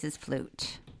plays his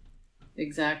flute.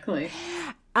 Exactly.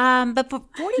 But for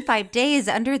 45 days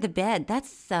under the bed,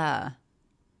 that's, I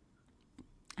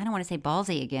don't want to say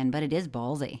ballsy again, but it is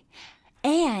ballsy.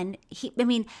 And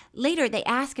later they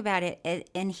ask about it,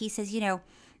 and he says,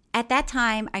 at that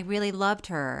time, I really loved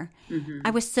her. Mm-hmm. I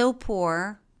was so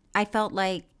poor. I felt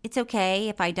like it's okay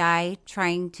if I die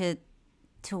trying to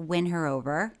win her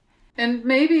over. And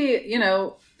maybe,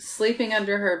 sleeping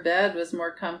under her bed was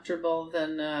more comfortable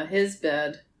than his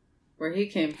bed where he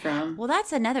came from. Well,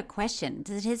 that's another question.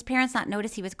 Did his parents not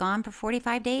notice he was gone for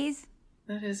 45 days?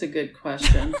 That is a good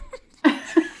question.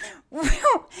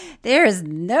 Well, there is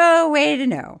no way to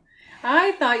know.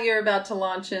 I thought you were about to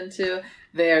launch into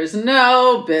there's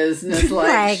no business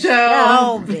like show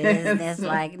no business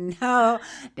like no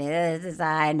business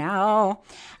I know.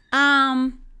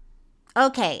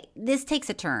 Okay, this takes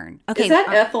a turn. Okay, is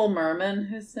that Ethel Merman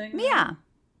who's singing? Yeah.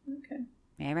 Okay.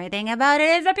 Everything about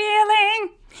it is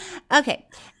appealing. Okay.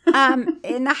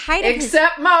 In the height of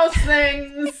except most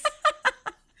things.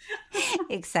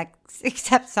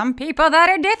 Except some people that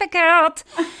are difficult.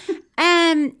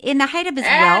 In the height of his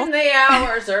wealth. And the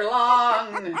hours are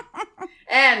long.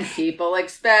 And people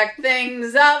expect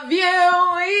things of you.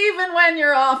 Even when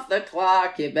you're off the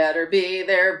clock, you better be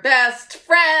their best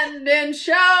friend in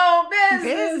show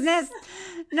business.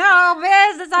 No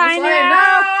business,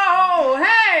 I know.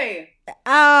 Hey.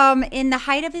 In the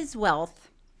height of his wealth.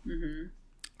 Mm-hmm.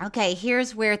 Okay,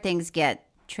 here's where things get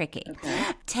tricky. Okay.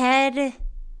 Ted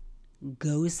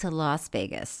goes to Las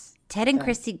Vegas. Ted and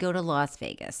Christy go to Las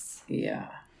Vegas. Yeah.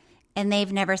 And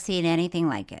they've never seen anything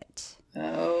like it.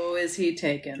 Oh, is he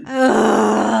taking?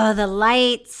 The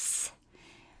lights,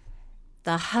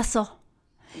 the hustle,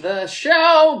 the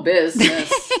show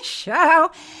business.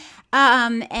 Show.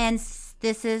 And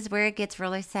this is where it gets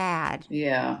really sad.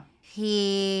 Yeah.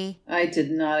 I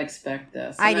did not expect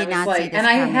this. I did not see this and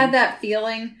coming. I had that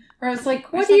feeling where I was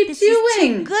like, what are you doing? Is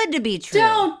too good to be true.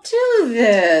 Don't do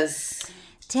this.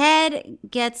 Ted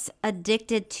gets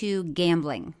addicted to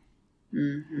gambling.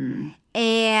 Mm-hmm.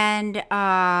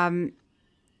 And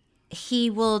he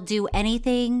will do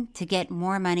anything to get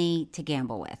more money to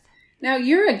gamble with. Now,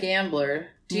 you're a gambler.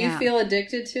 Do you feel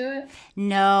addicted to it?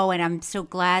 No, and I'm so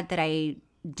glad that I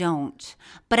don't.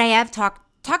 But I have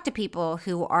talked to people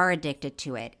who are addicted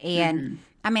to it. And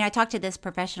I mean, I talked to this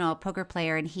professional poker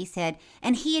player, and he said,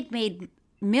 and he had made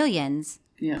millions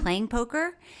playing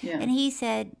poker. Yeah. And he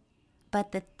said,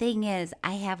 but the thing is,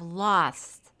 I have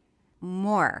lost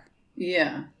more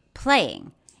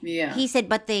playing. Yeah. He said,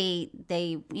 but they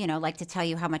like to tell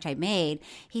you how much I made.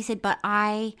 He said, but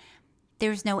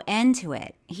there's no end to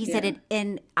it. He said,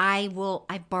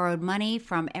 I borrowed money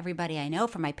from everybody I know,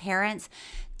 from my parents,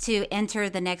 to enter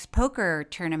the next poker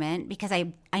tournament because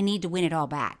I need to win it all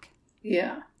back.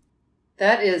 Yeah.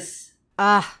 That is...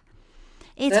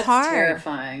 it's hard.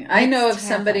 Terrifying. I know of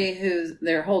somebody who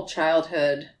their whole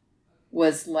childhood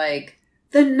was like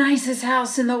the nicest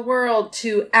house in the world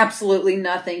to absolutely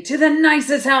nothing, to the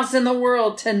nicest house in the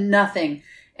world to nothing.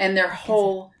 And their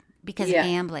whole... Because of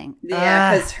gambling.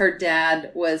 Yeah, because her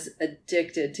dad was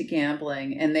addicted to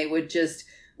gambling, and they would just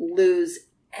lose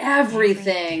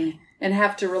everything and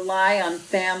have to rely on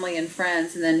family and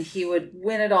friends, and then he would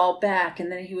win it all back,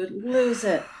 and then he would lose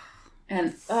it.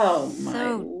 And, oh,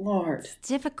 my Lord. It's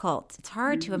difficult. It's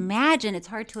hard to imagine. It's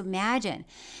hard to imagine.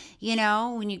 You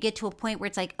know, when you get to a point where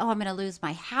it's like, oh, I'm going to lose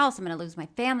my house, I'm going to lose my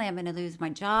family, I'm going to lose my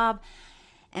job.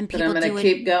 And people but I'm going to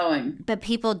keep going. But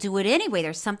people do it anyway.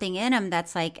 There's something in them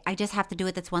that's like, I just have to do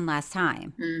it this one last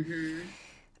time.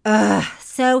 Mm-hmm.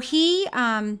 So he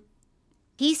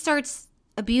starts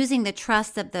abusing the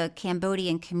trust of the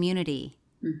Cambodian community.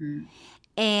 Mm-hmm.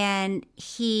 And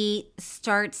he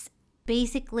starts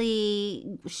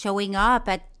basically showing up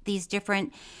at these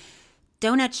different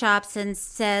donut shops and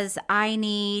says, I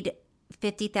need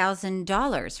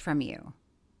 $50,000 from you.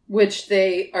 Which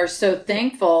they are so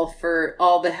thankful for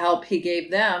all the help he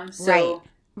gave them. So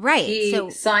right.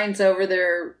 He signs over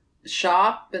their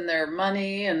shop and their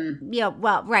money and... Yeah,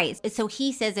 well, right. So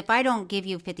he says, if I don't give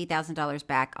you $50,000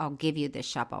 back, I'll give you this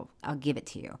shop. I'll give it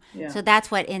to you. Yeah. So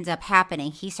that's what ends up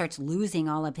happening. He starts losing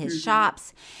all of his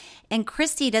shops. And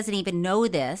Christy doesn't even know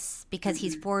this because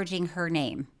he's forging her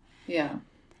name. Yeah.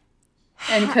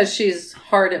 And because she's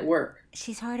hard at work.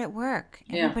 She's hard at work.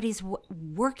 Everybody's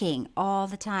working all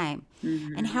the time.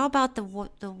 Mm-hmm. And how about the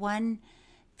one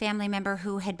family member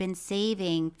who had been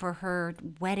saving for her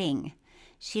wedding?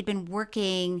 She'd been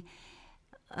working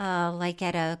like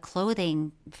at a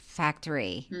clothing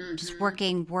factory, just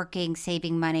working,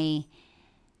 saving money,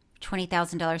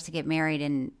 $20,000 to get married,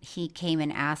 and he came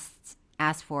and asked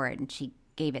for it, and she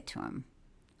gave it to him.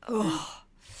 Oh.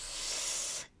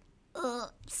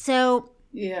 So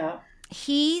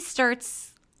he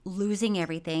starts losing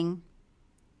everything.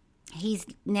 He's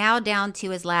now down to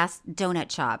his last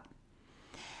donut shop.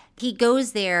 He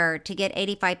goes there to get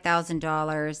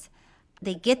 $85,000.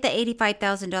 They get the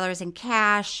 $85,000 in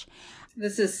cash.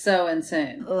 This is so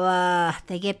insane.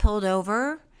 They get pulled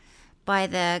over by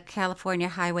the California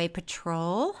Highway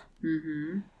Patrol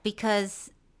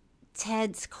because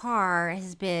Ted's car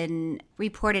has been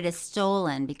reported as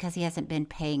stolen because he hasn't been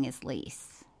paying his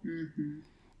lease.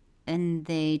 And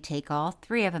they take all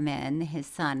three of them in. His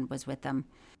son was with them.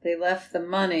 They left the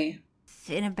money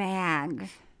in a bag.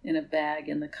 In a bag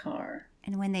in the car.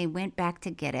 And when they went back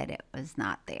to get it, it was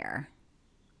not there.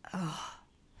 Oh.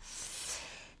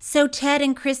 So Ted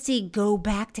and Christy go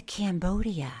back to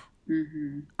Cambodia.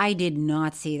 I did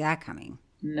not see that coming.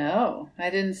 No, I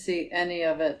didn't see any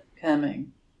of it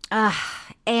coming.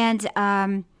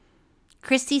 And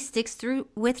Christy sticks through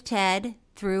with Ted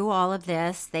through all of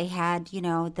this. They had,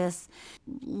 this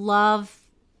love.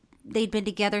 They'd been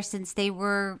together since they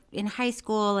were in high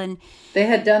school, and they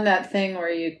had done that thing where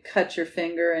you cut your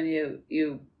finger and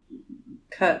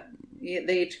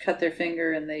they each cut their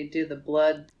finger and they do the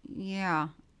blood. Yeah.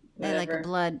 They like a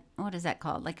blood. What is that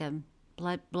called? Like a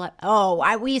blood.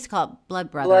 Oh, we used to call it blood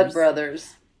brothers. Blood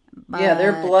brothers. Yeah,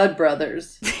 they're blood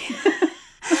brothers.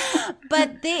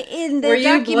 But in the Were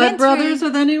documentary, you blood brothers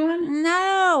with anyone?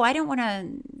 No, I don't want to.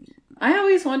 I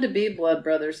always wanted to be blood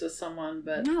brothers with someone,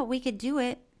 but no, we could do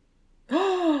it.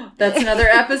 That's another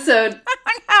episode.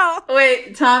 Oh, no.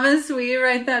 Wait, Thomas, will you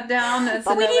write that down?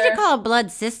 But we need to call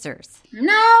blood sisters.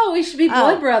 No, we should be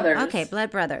blood brothers. Okay,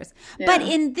 blood brothers. Yeah. But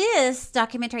in this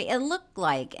documentary, it looked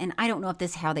like, and I don't know if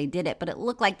this is how they did it, but it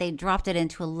looked like they dropped it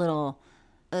into a little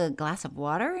glass of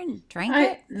water and drank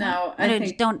it. No, I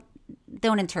think, don't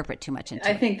interpret too much into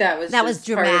it. I think that was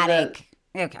dramatic.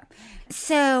 Okay,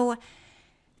 so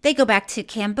they go back to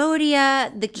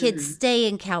Cambodia. The kids stay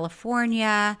in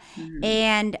California,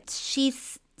 and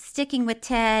she's sticking with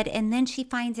Ted, and then she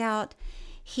finds out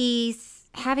he's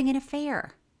having an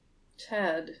affair.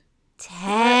 Ted.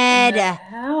 What the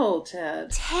hell,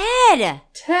 Ted?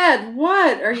 Ted,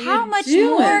 what are you doing? How much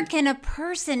more can a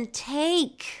person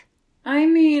take? I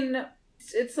mean,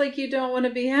 it's like you don't want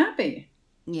to be happy.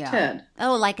 Yeah. Ted.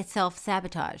 Oh, like a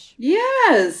self-sabotage.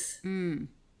 Yes.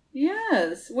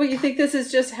 Yes. What, you think this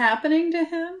is just happening to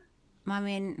him? I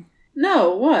mean...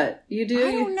 No, what? You do?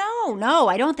 I don't know. No,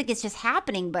 I don't think it's just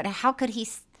happening, but how could he...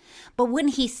 But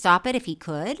wouldn't he stop it if he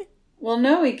could? Well,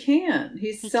 no, he can't.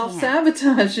 He's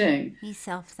self-sabotaging. He's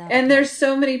self-sabotaging. And there's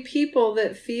so many people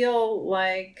that feel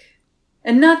like...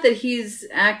 And not that he's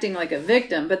acting like a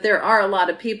victim, but there are a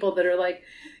lot of people that are like,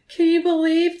 can you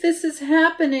believe this is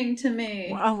happening to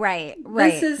me? Oh, right.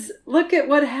 Look at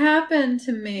what happened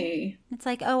to me. It's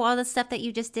like, oh, all the stuff that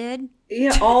you just did?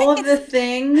 Yeah, all of the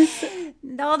things.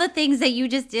 All the things that you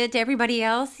just did to everybody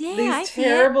else. Yeah, These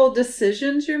terrible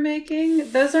decisions you're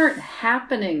making, those aren't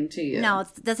happening to you. No, it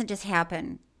doesn't just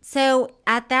happen. So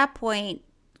at that point,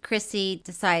 Chrissy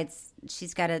decides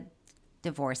she's got to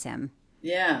divorce him.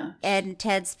 Yeah. And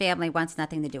Ted's family wants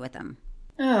nothing to do with him.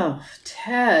 Oh,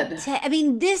 Ted. I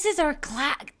mean, this is our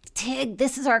Tig.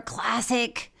 This is our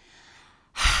classic.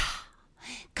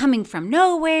 Coming from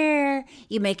nowhere,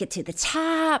 you make it to the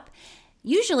top.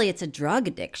 Usually it's a drug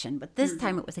addiction, but this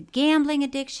time it was a gambling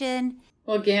addiction.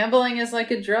 Well, gambling is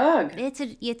like a drug. It's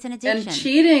an addiction. And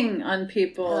cheating on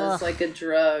people is like a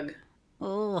drug.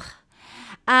 Ugh.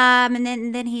 And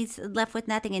then he's left with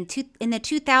nothing. In the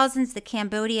 2000s, the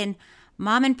Cambodian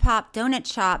mom and pop donut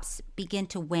shops begin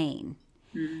to wane.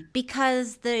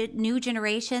 Because the new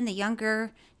generation, the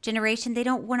younger generation, they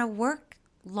don't want to work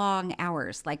long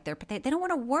hours like they don't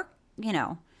want to work,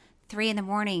 3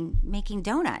 a.m. making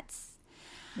donuts.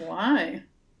 Why?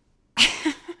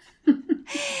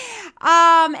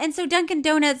 And so Dunkin'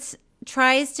 Donuts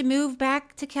tries to move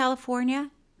back to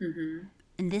California, and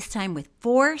this time with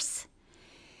force.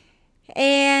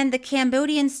 And the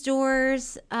Cambodian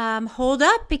stores hold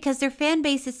up because their fan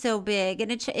base is so big.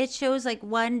 And it shows like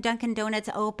one Dunkin' Donuts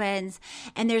opens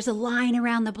and there's a line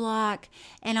around the block.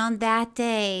 And on that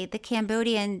day, the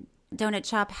Cambodian donut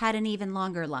shop had an even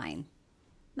longer line.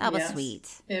 That was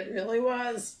sweet. It really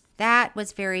was. That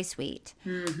was very sweet.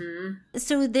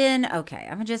 So then, okay,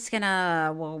 I'm just going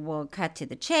to, we'll cut to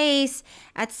the chase.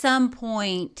 At some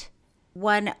point,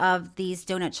 one of these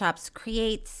donut shops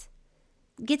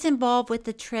gets involved with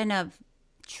the trend.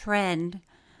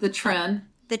 Hey, Tren.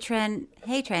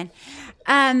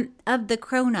 Of the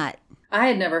cronut. I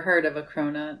had never heard of a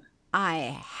cronut.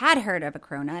 I had heard of a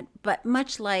cronut, but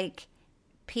much like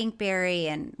Pinkberry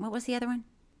and what was the other one?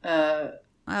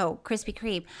 Krispy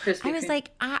Kreme. I was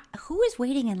like, who is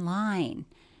waiting in line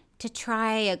to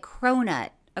try a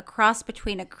cronut, a cross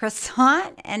between a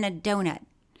croissant and a donut?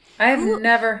 I have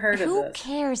never heard of this. Who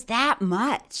cares that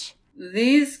much?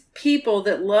 These people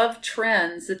that love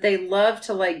trends, that they love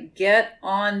to like get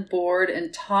on board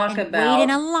and talk about. Wait in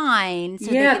a line so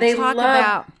they talk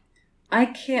about. I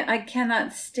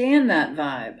cannot stand that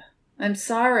vibe. I'm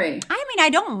sorry. I mean, I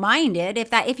don't mind it.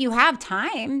 If you have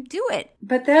time, do it.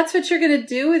 But that's what you're going to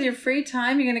do with your free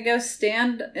time. You're going to go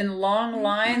stand in long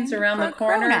lines around the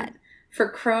corner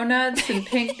for cronuts and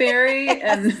Pinkberry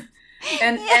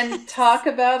and talk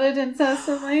about it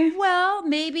incessantly. Well,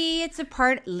 maybe it's a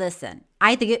part. Listen,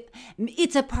 I think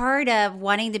it's a part of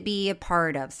wanting to be a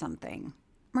part of something,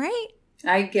 right?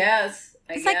 I guess.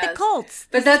 It's like the cults.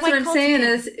 But that's what I'm saying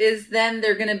is then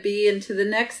they're going to be into the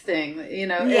next thing,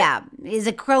 Yeah. Is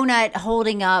a cronut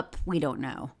holding up? We don't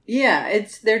know. Yeah.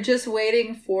 They're just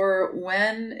waiting for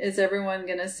when is everyone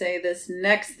going to say this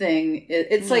next thing.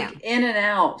 It's like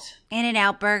In-N-Out.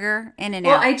 In-N-Out burger. In-N-Out.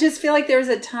 Well, I just feel like there was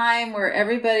a time where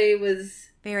everybody was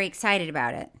very excited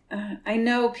about it. I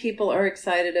know people are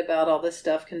excited about all this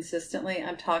stuff consistently.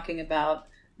 I'm talking about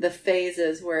the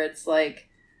phases where it's like,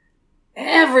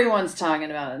 everyone's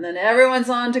talking about it, and then everyone's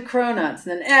on to cronuts, and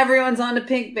then everyone's on to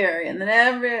Pinkberry, and then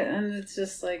and it's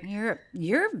just like you're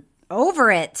over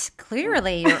it.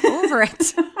 Clearly, you're over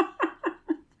it.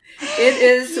 It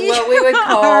is what we would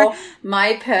call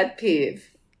my pet peeve.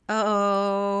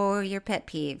 Oh, your pet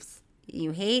peeves.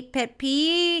 You hate pet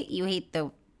peeve. You hate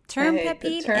the term pet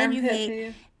peeve, and you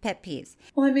hate pet peeves.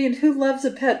 Well, I mean, who loves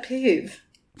a pet peeve?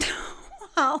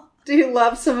 Well, do you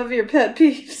love some of your pet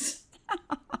peeves?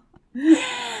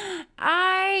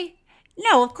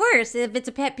 No, of course. If it's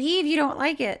a pet peeve, you don't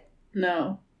like it.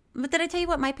 No. But did I tell you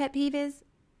what my pet peeve is?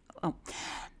 Oh.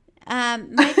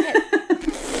 My pet...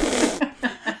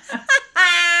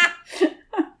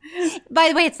 By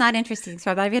the way, it's not interesting,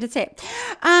 so I'm not going to say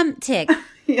it. Tig.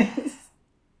 Yes.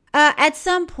 At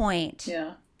some point,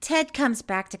 yeah. Ted comes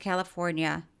back to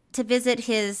California to visit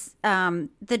his the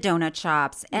donut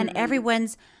shops, and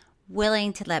everyone's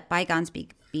willing to let bygones be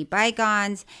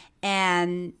bygones,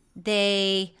 and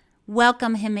they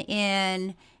welcome him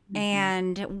in.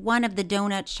 And one of the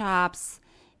donut shops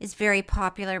is very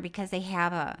popular because they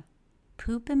have a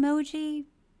poop emoji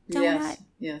donut.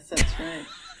 Yes, that's right.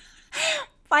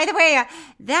 By the way,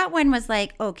 that one was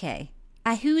like, okay,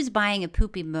 who's buying a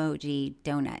poop emoji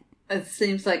donut? It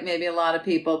seems like maybe a lot of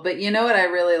people. But you know what I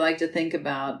really like to think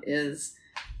about is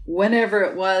whenever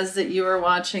it was that you were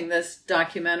watching this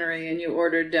documentary and you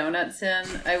ordered donuts in,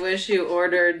 I wish you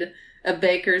ordered a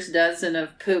baker's dozen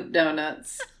of poop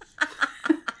donuts.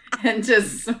 And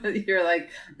just, you're like,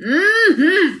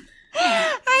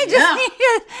 I just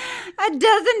need a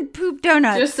dozen poop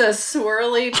donuts. Just a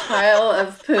swirly pile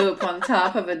of poop on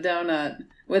top of a donut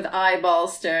with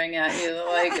eyeballs staring at you.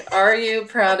 Like, are you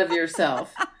proud of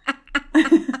yourself?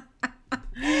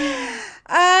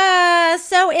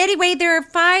 So anyway, there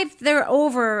are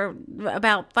over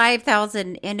about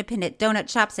 5,000 independent donut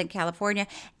shops in California,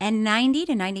 and 90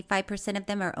 to 95% of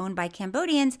them are owned by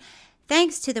Cambodians,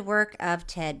 thanks to the work of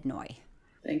Ted Noy.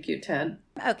 Thank you, Ted.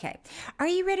 Okay. Are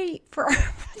you ready for...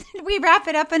 Did we wrap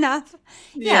it up enough?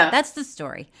 Yeah. That's the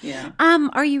story. Yeah.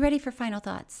 Are you ready for final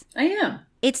thoughts? I am.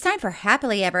 It's time for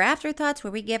Happily Ever After Thoughts,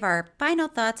 where we give our final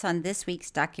thoughts on this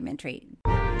week's documentary.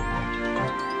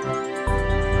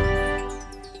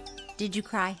 Did you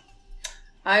cry?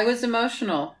 I was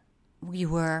emotional. You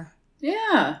were?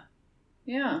 Yeah.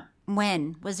 Yeah.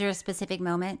 When? Was there a specific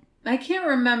moment? I can't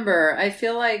remember. I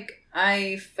feel like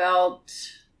I felt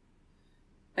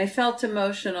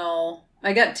emotional.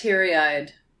 I got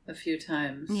teary-eyed a few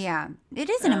times. Yeah. It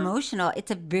is an emotional.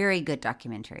 It's a very good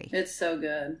documentary. It's so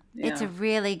good. Yeah. It's a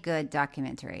really good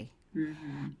documentary.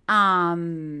 Mm-hmm.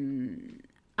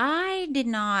 I did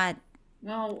not...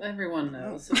 Well, everyone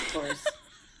knows, of course.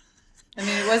 I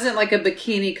mean, it wasn't like a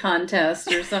bikini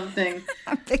contest or something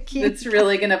that's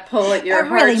really going to pull at your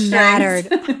heartstrings. That really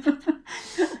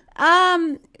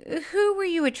mattered. Who were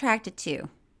you attracted to?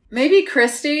 Maybe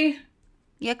Christy.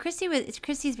 Yeah,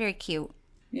 Christy's very cute.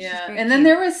 Yeah, and then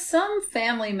there was some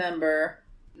family member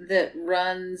that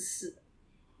runs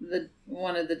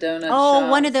one of the donut shops. Oh,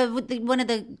 one of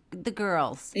the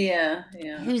girls. Yeah.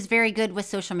 Who's very good with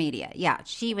social media. Yeah,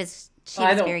 she was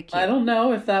very cute. I don't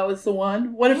know if that was the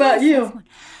one. What about you?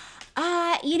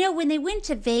 When they went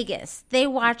to Vegas, they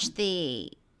watched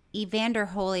the Evander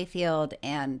Holyfield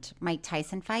and Mike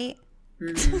Tyson fight.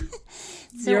 Mm-hmm.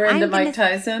 So you're into Mike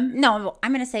Tyson? No,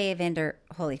 I'm going to say Evander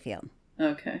Holyfield.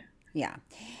 Okay. Yeah.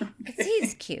 Because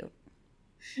he's cute.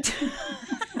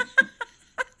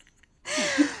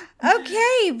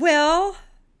 Okay, well,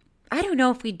 I don't know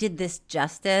if we did this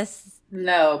justice.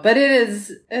 No, but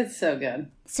it's so good.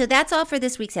 So that's all for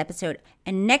this week's episode.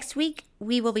 And next week,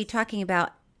 we will be talking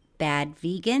about Bad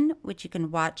Vegan, which you can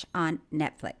watch on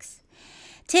Netflix.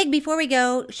 Tig, before we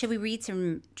go, should we read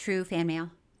some true fan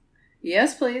mail?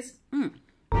 Yes, please.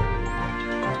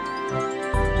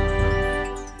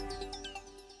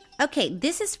 Okay,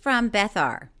 this is from Beth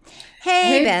R.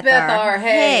 Hey, Beth R.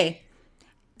 Hey.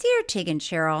 Dear Tig and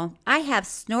Cheryl, I have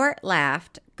snort,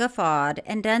 laughed, guffawed,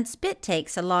 and done spit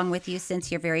takes along with you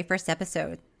since your very first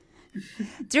episode.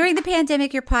 During the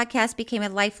pandemic, your podcast became a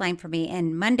lifeline for me,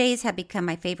 and Mondays have become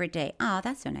my favorite day. Oh,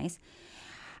 that's so nice.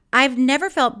 I've never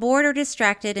felt bored or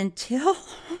distracted until...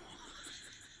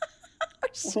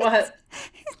 What?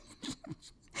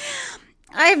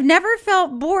 I've never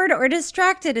felt bored or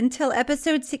distracted until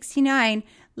episode 69,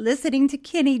 listening to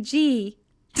Kenny G.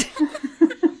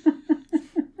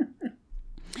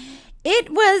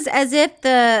 It was as if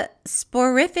the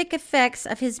sporific effects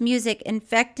of his music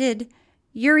infected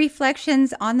your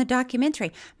reflections on the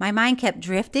documentary. My mind kept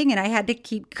drifting, and I had to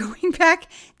keep going back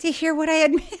to hear what I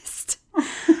had missed.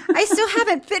 I still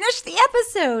haven't finished the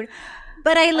episode,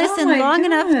 but I listened long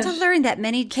enough to learn that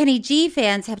many Kenny G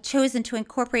fans have chosen to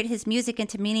incorporate his music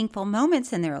into meaningful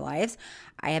moments in their lives.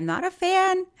 I am not a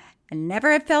fan and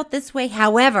never have felt this way.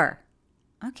 However,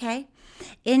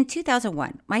 in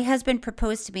 2001, my husband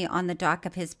proposed to me on the dock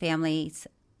of his family's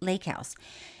lake house.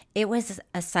 It was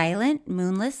a silent,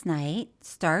 moonless night,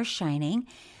 stars shining.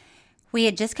 We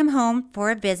had just come home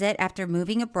for a visit after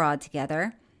moving abroad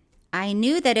together. I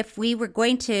knew that if we were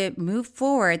going to move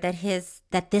forward,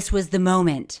 that this was the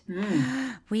moment.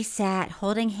 We sat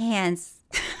holding hands,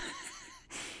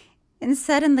 and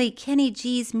suddenly Kenny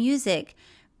G's music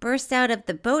burst out of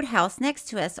the boathouse next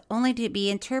to us, only to be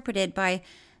interpreted by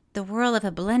the whirl of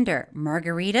a blender.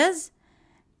 Margaritas?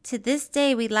 To this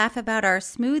day, we laugh about our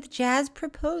smooth jazz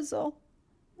proposal.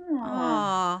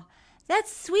 Aww,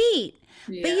 that's sweet.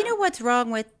 Yeah. But you know what's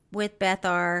wrong with Beth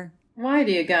R? Why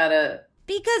do you gotta...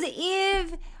 Because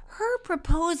if her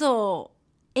proposal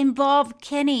involved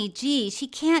Kenny G, she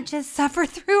can't just suffer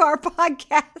through our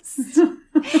podcast.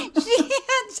 She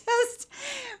can't just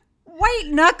white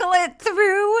knuckle it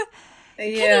through.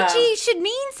 Yeah. Kenny G should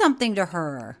mean something to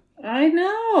her. I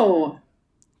know.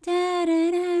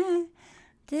 Da-da-da,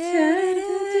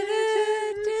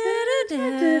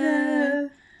 da-da-da-da-da-da-da-da-da.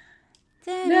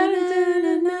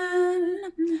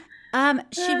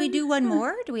 Should we do one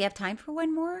more? Do we have time for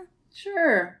one more?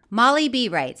 Sure. Molly B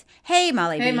writes, Hey,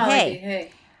 Molly B. Hey, Molly B.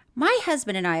 Hey. My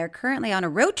husband and I are currently on a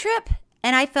road trip,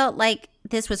 and I felt like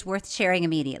this was worth sharing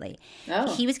immediately.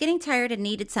 Oh. He was getting tired and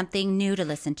needed something new to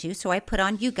listen to, so I put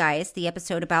on you guys the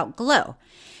episode about Glow.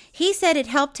 He said it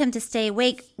helped him to stay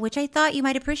awake, which I thought you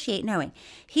might appreciate knowing.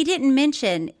 He didn't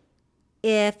mention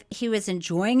if he was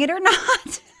enjoying it or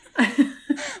not.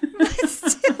 But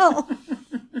still.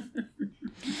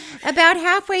 About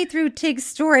halfway through Tig's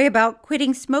story about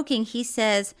quitting smoking, he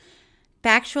says,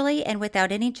 factually and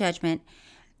without any judgment,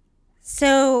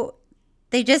 so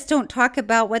they just don't talk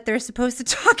about what they're supposed to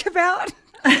talk about?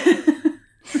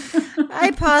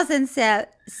 I paused and said,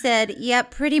 yeah,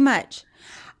 pretty much.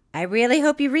 I really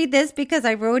hope you read this because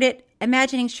I wrote it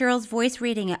imagining Cheryl's voice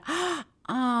reading it. Oh,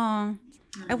 I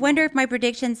wonder if my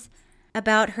predictions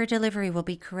about her delivery will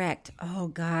be correct. Oh,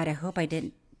 God, I hope I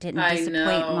didn't disappoint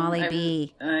Molly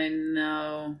B. I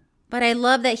know. But I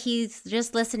love that he's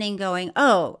just listening going,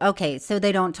 oh, okay, so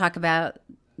they don't talk about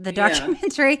the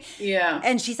documentary. Yeah.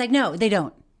 And she's like, no, they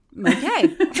don't.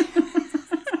 Okay.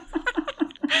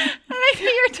 I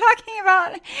think you're talking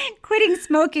about quitting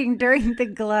smoking during the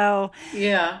Glow.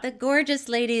 Yeah. The Gorgeous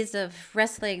Ladies of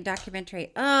Wrestling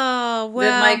documentary. Oh, well.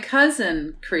 That my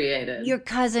cousin created. Your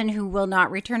cousin who will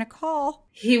not return a call.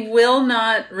 He will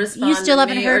not respond. You still to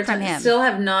haven't me heard or from him. Still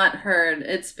have not heard.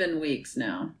 It's been weeks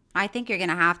now. I think you're going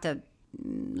to have to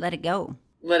let it go.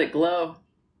 Let it glow.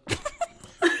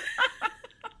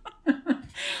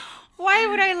 Why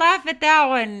would I laugh at that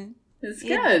one? It's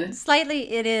good.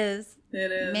 Slightly, it is.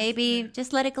 It is. Maybe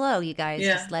just let it glow, you guys.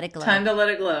 Yeah. Just let it glow. Time to let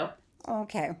it glow.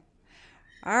 Okay.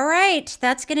 All right.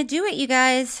 That's going to do it, you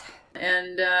guys.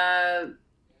 And I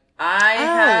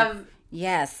have...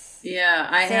 Yes. Yeah,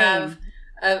 I Same.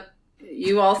 have...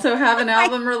 You also have an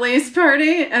album release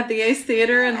party at the Ace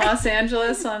Theater in Los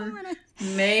Angeles on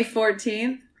May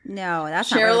 14th. No,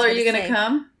 that's Cheryl, not are you going to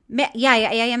come? Yeah, I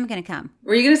am going to come.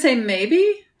 Were you going to say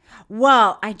maybe?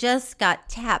 Well, I just got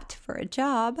tapped for a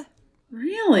job.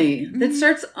 Really? That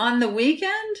starts on the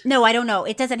weekend? No, I don't know.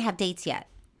 It doesn't have dates yet.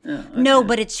 Oh, okay. No,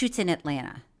 but it shoots in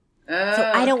Atlanta. Oh,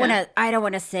 so I don't okay.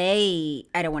 want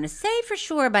to say for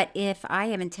sure, but if I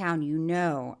am in town, you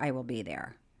know I will be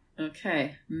there.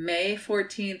 Okay. May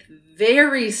 14th,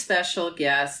 very special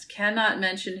guest. Cannot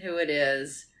mention who it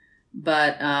is,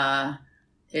 but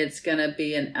it's going to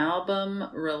be an album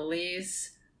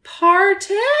release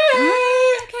party.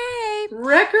 Okay.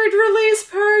 Record release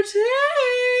party.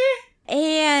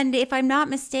 And if I'm not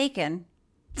mistaken,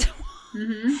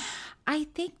 I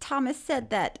think Thomas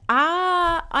said that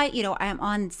I'm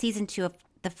on season 2 of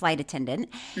The Flight Attendant,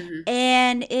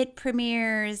 and it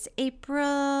premieres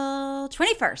April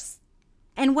 21st.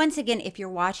 And once again, if you're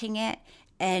watching it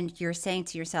and you're saying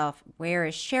to yourself, "Where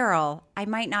is Cheryl?" I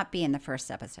might not be in the first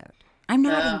episode. I'm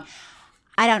not.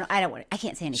 I don't want. I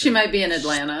can't say anything. She might be in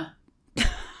Atlanta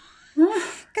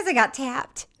because I got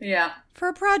tapped. Yeah, for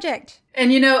a project.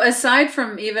 And aside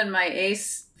from even my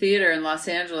Ace Theater in Los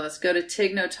Angeles, go to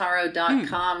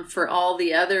tignotaro.com for all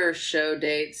the other show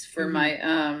dates for my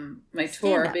my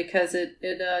tour, because it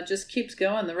just keeps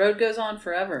going. The road goes on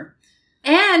forever.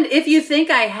 And if you think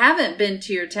I haven't been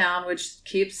to your town, which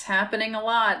keeps happening a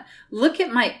lot, look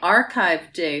at my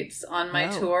archive dates on my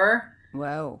tour.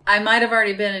 Whoa. I might have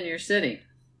already been in your city.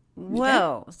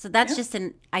 Whoa. So that's just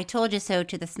an I told you so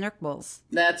to the Snurkbles.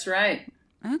 That's right.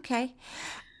 Okay.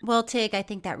 Well, Tig, I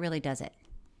think that really does it.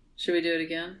 Should we do it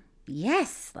again?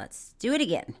 Yes, let's do it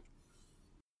again.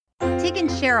 Tig and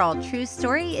Cheryl, True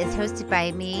Story is hosted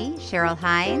by me, Cheryl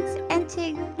Hines, and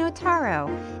Tig Notaro.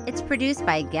 It's produced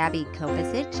by Gabby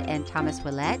Kovacic and Thomas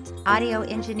Willett, audio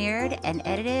engineered and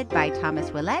edited by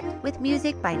Thomas Willett, with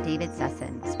music by David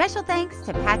Sussin. Special thanks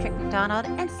to Patrick McDonald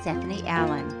and Stephanie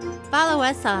Allen. Follow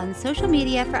us on social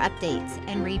media for updates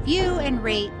and review and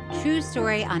rate True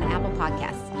Story on Apple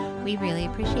Podcasts. We really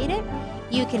appreciate it.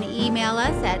 You can email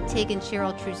us at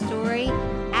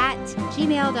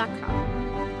tigandcheryltruestory@gmail.com.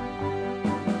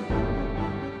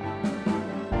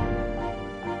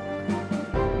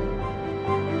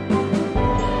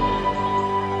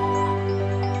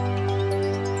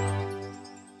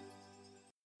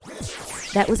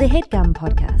 That was a HeadGum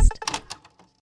podcast.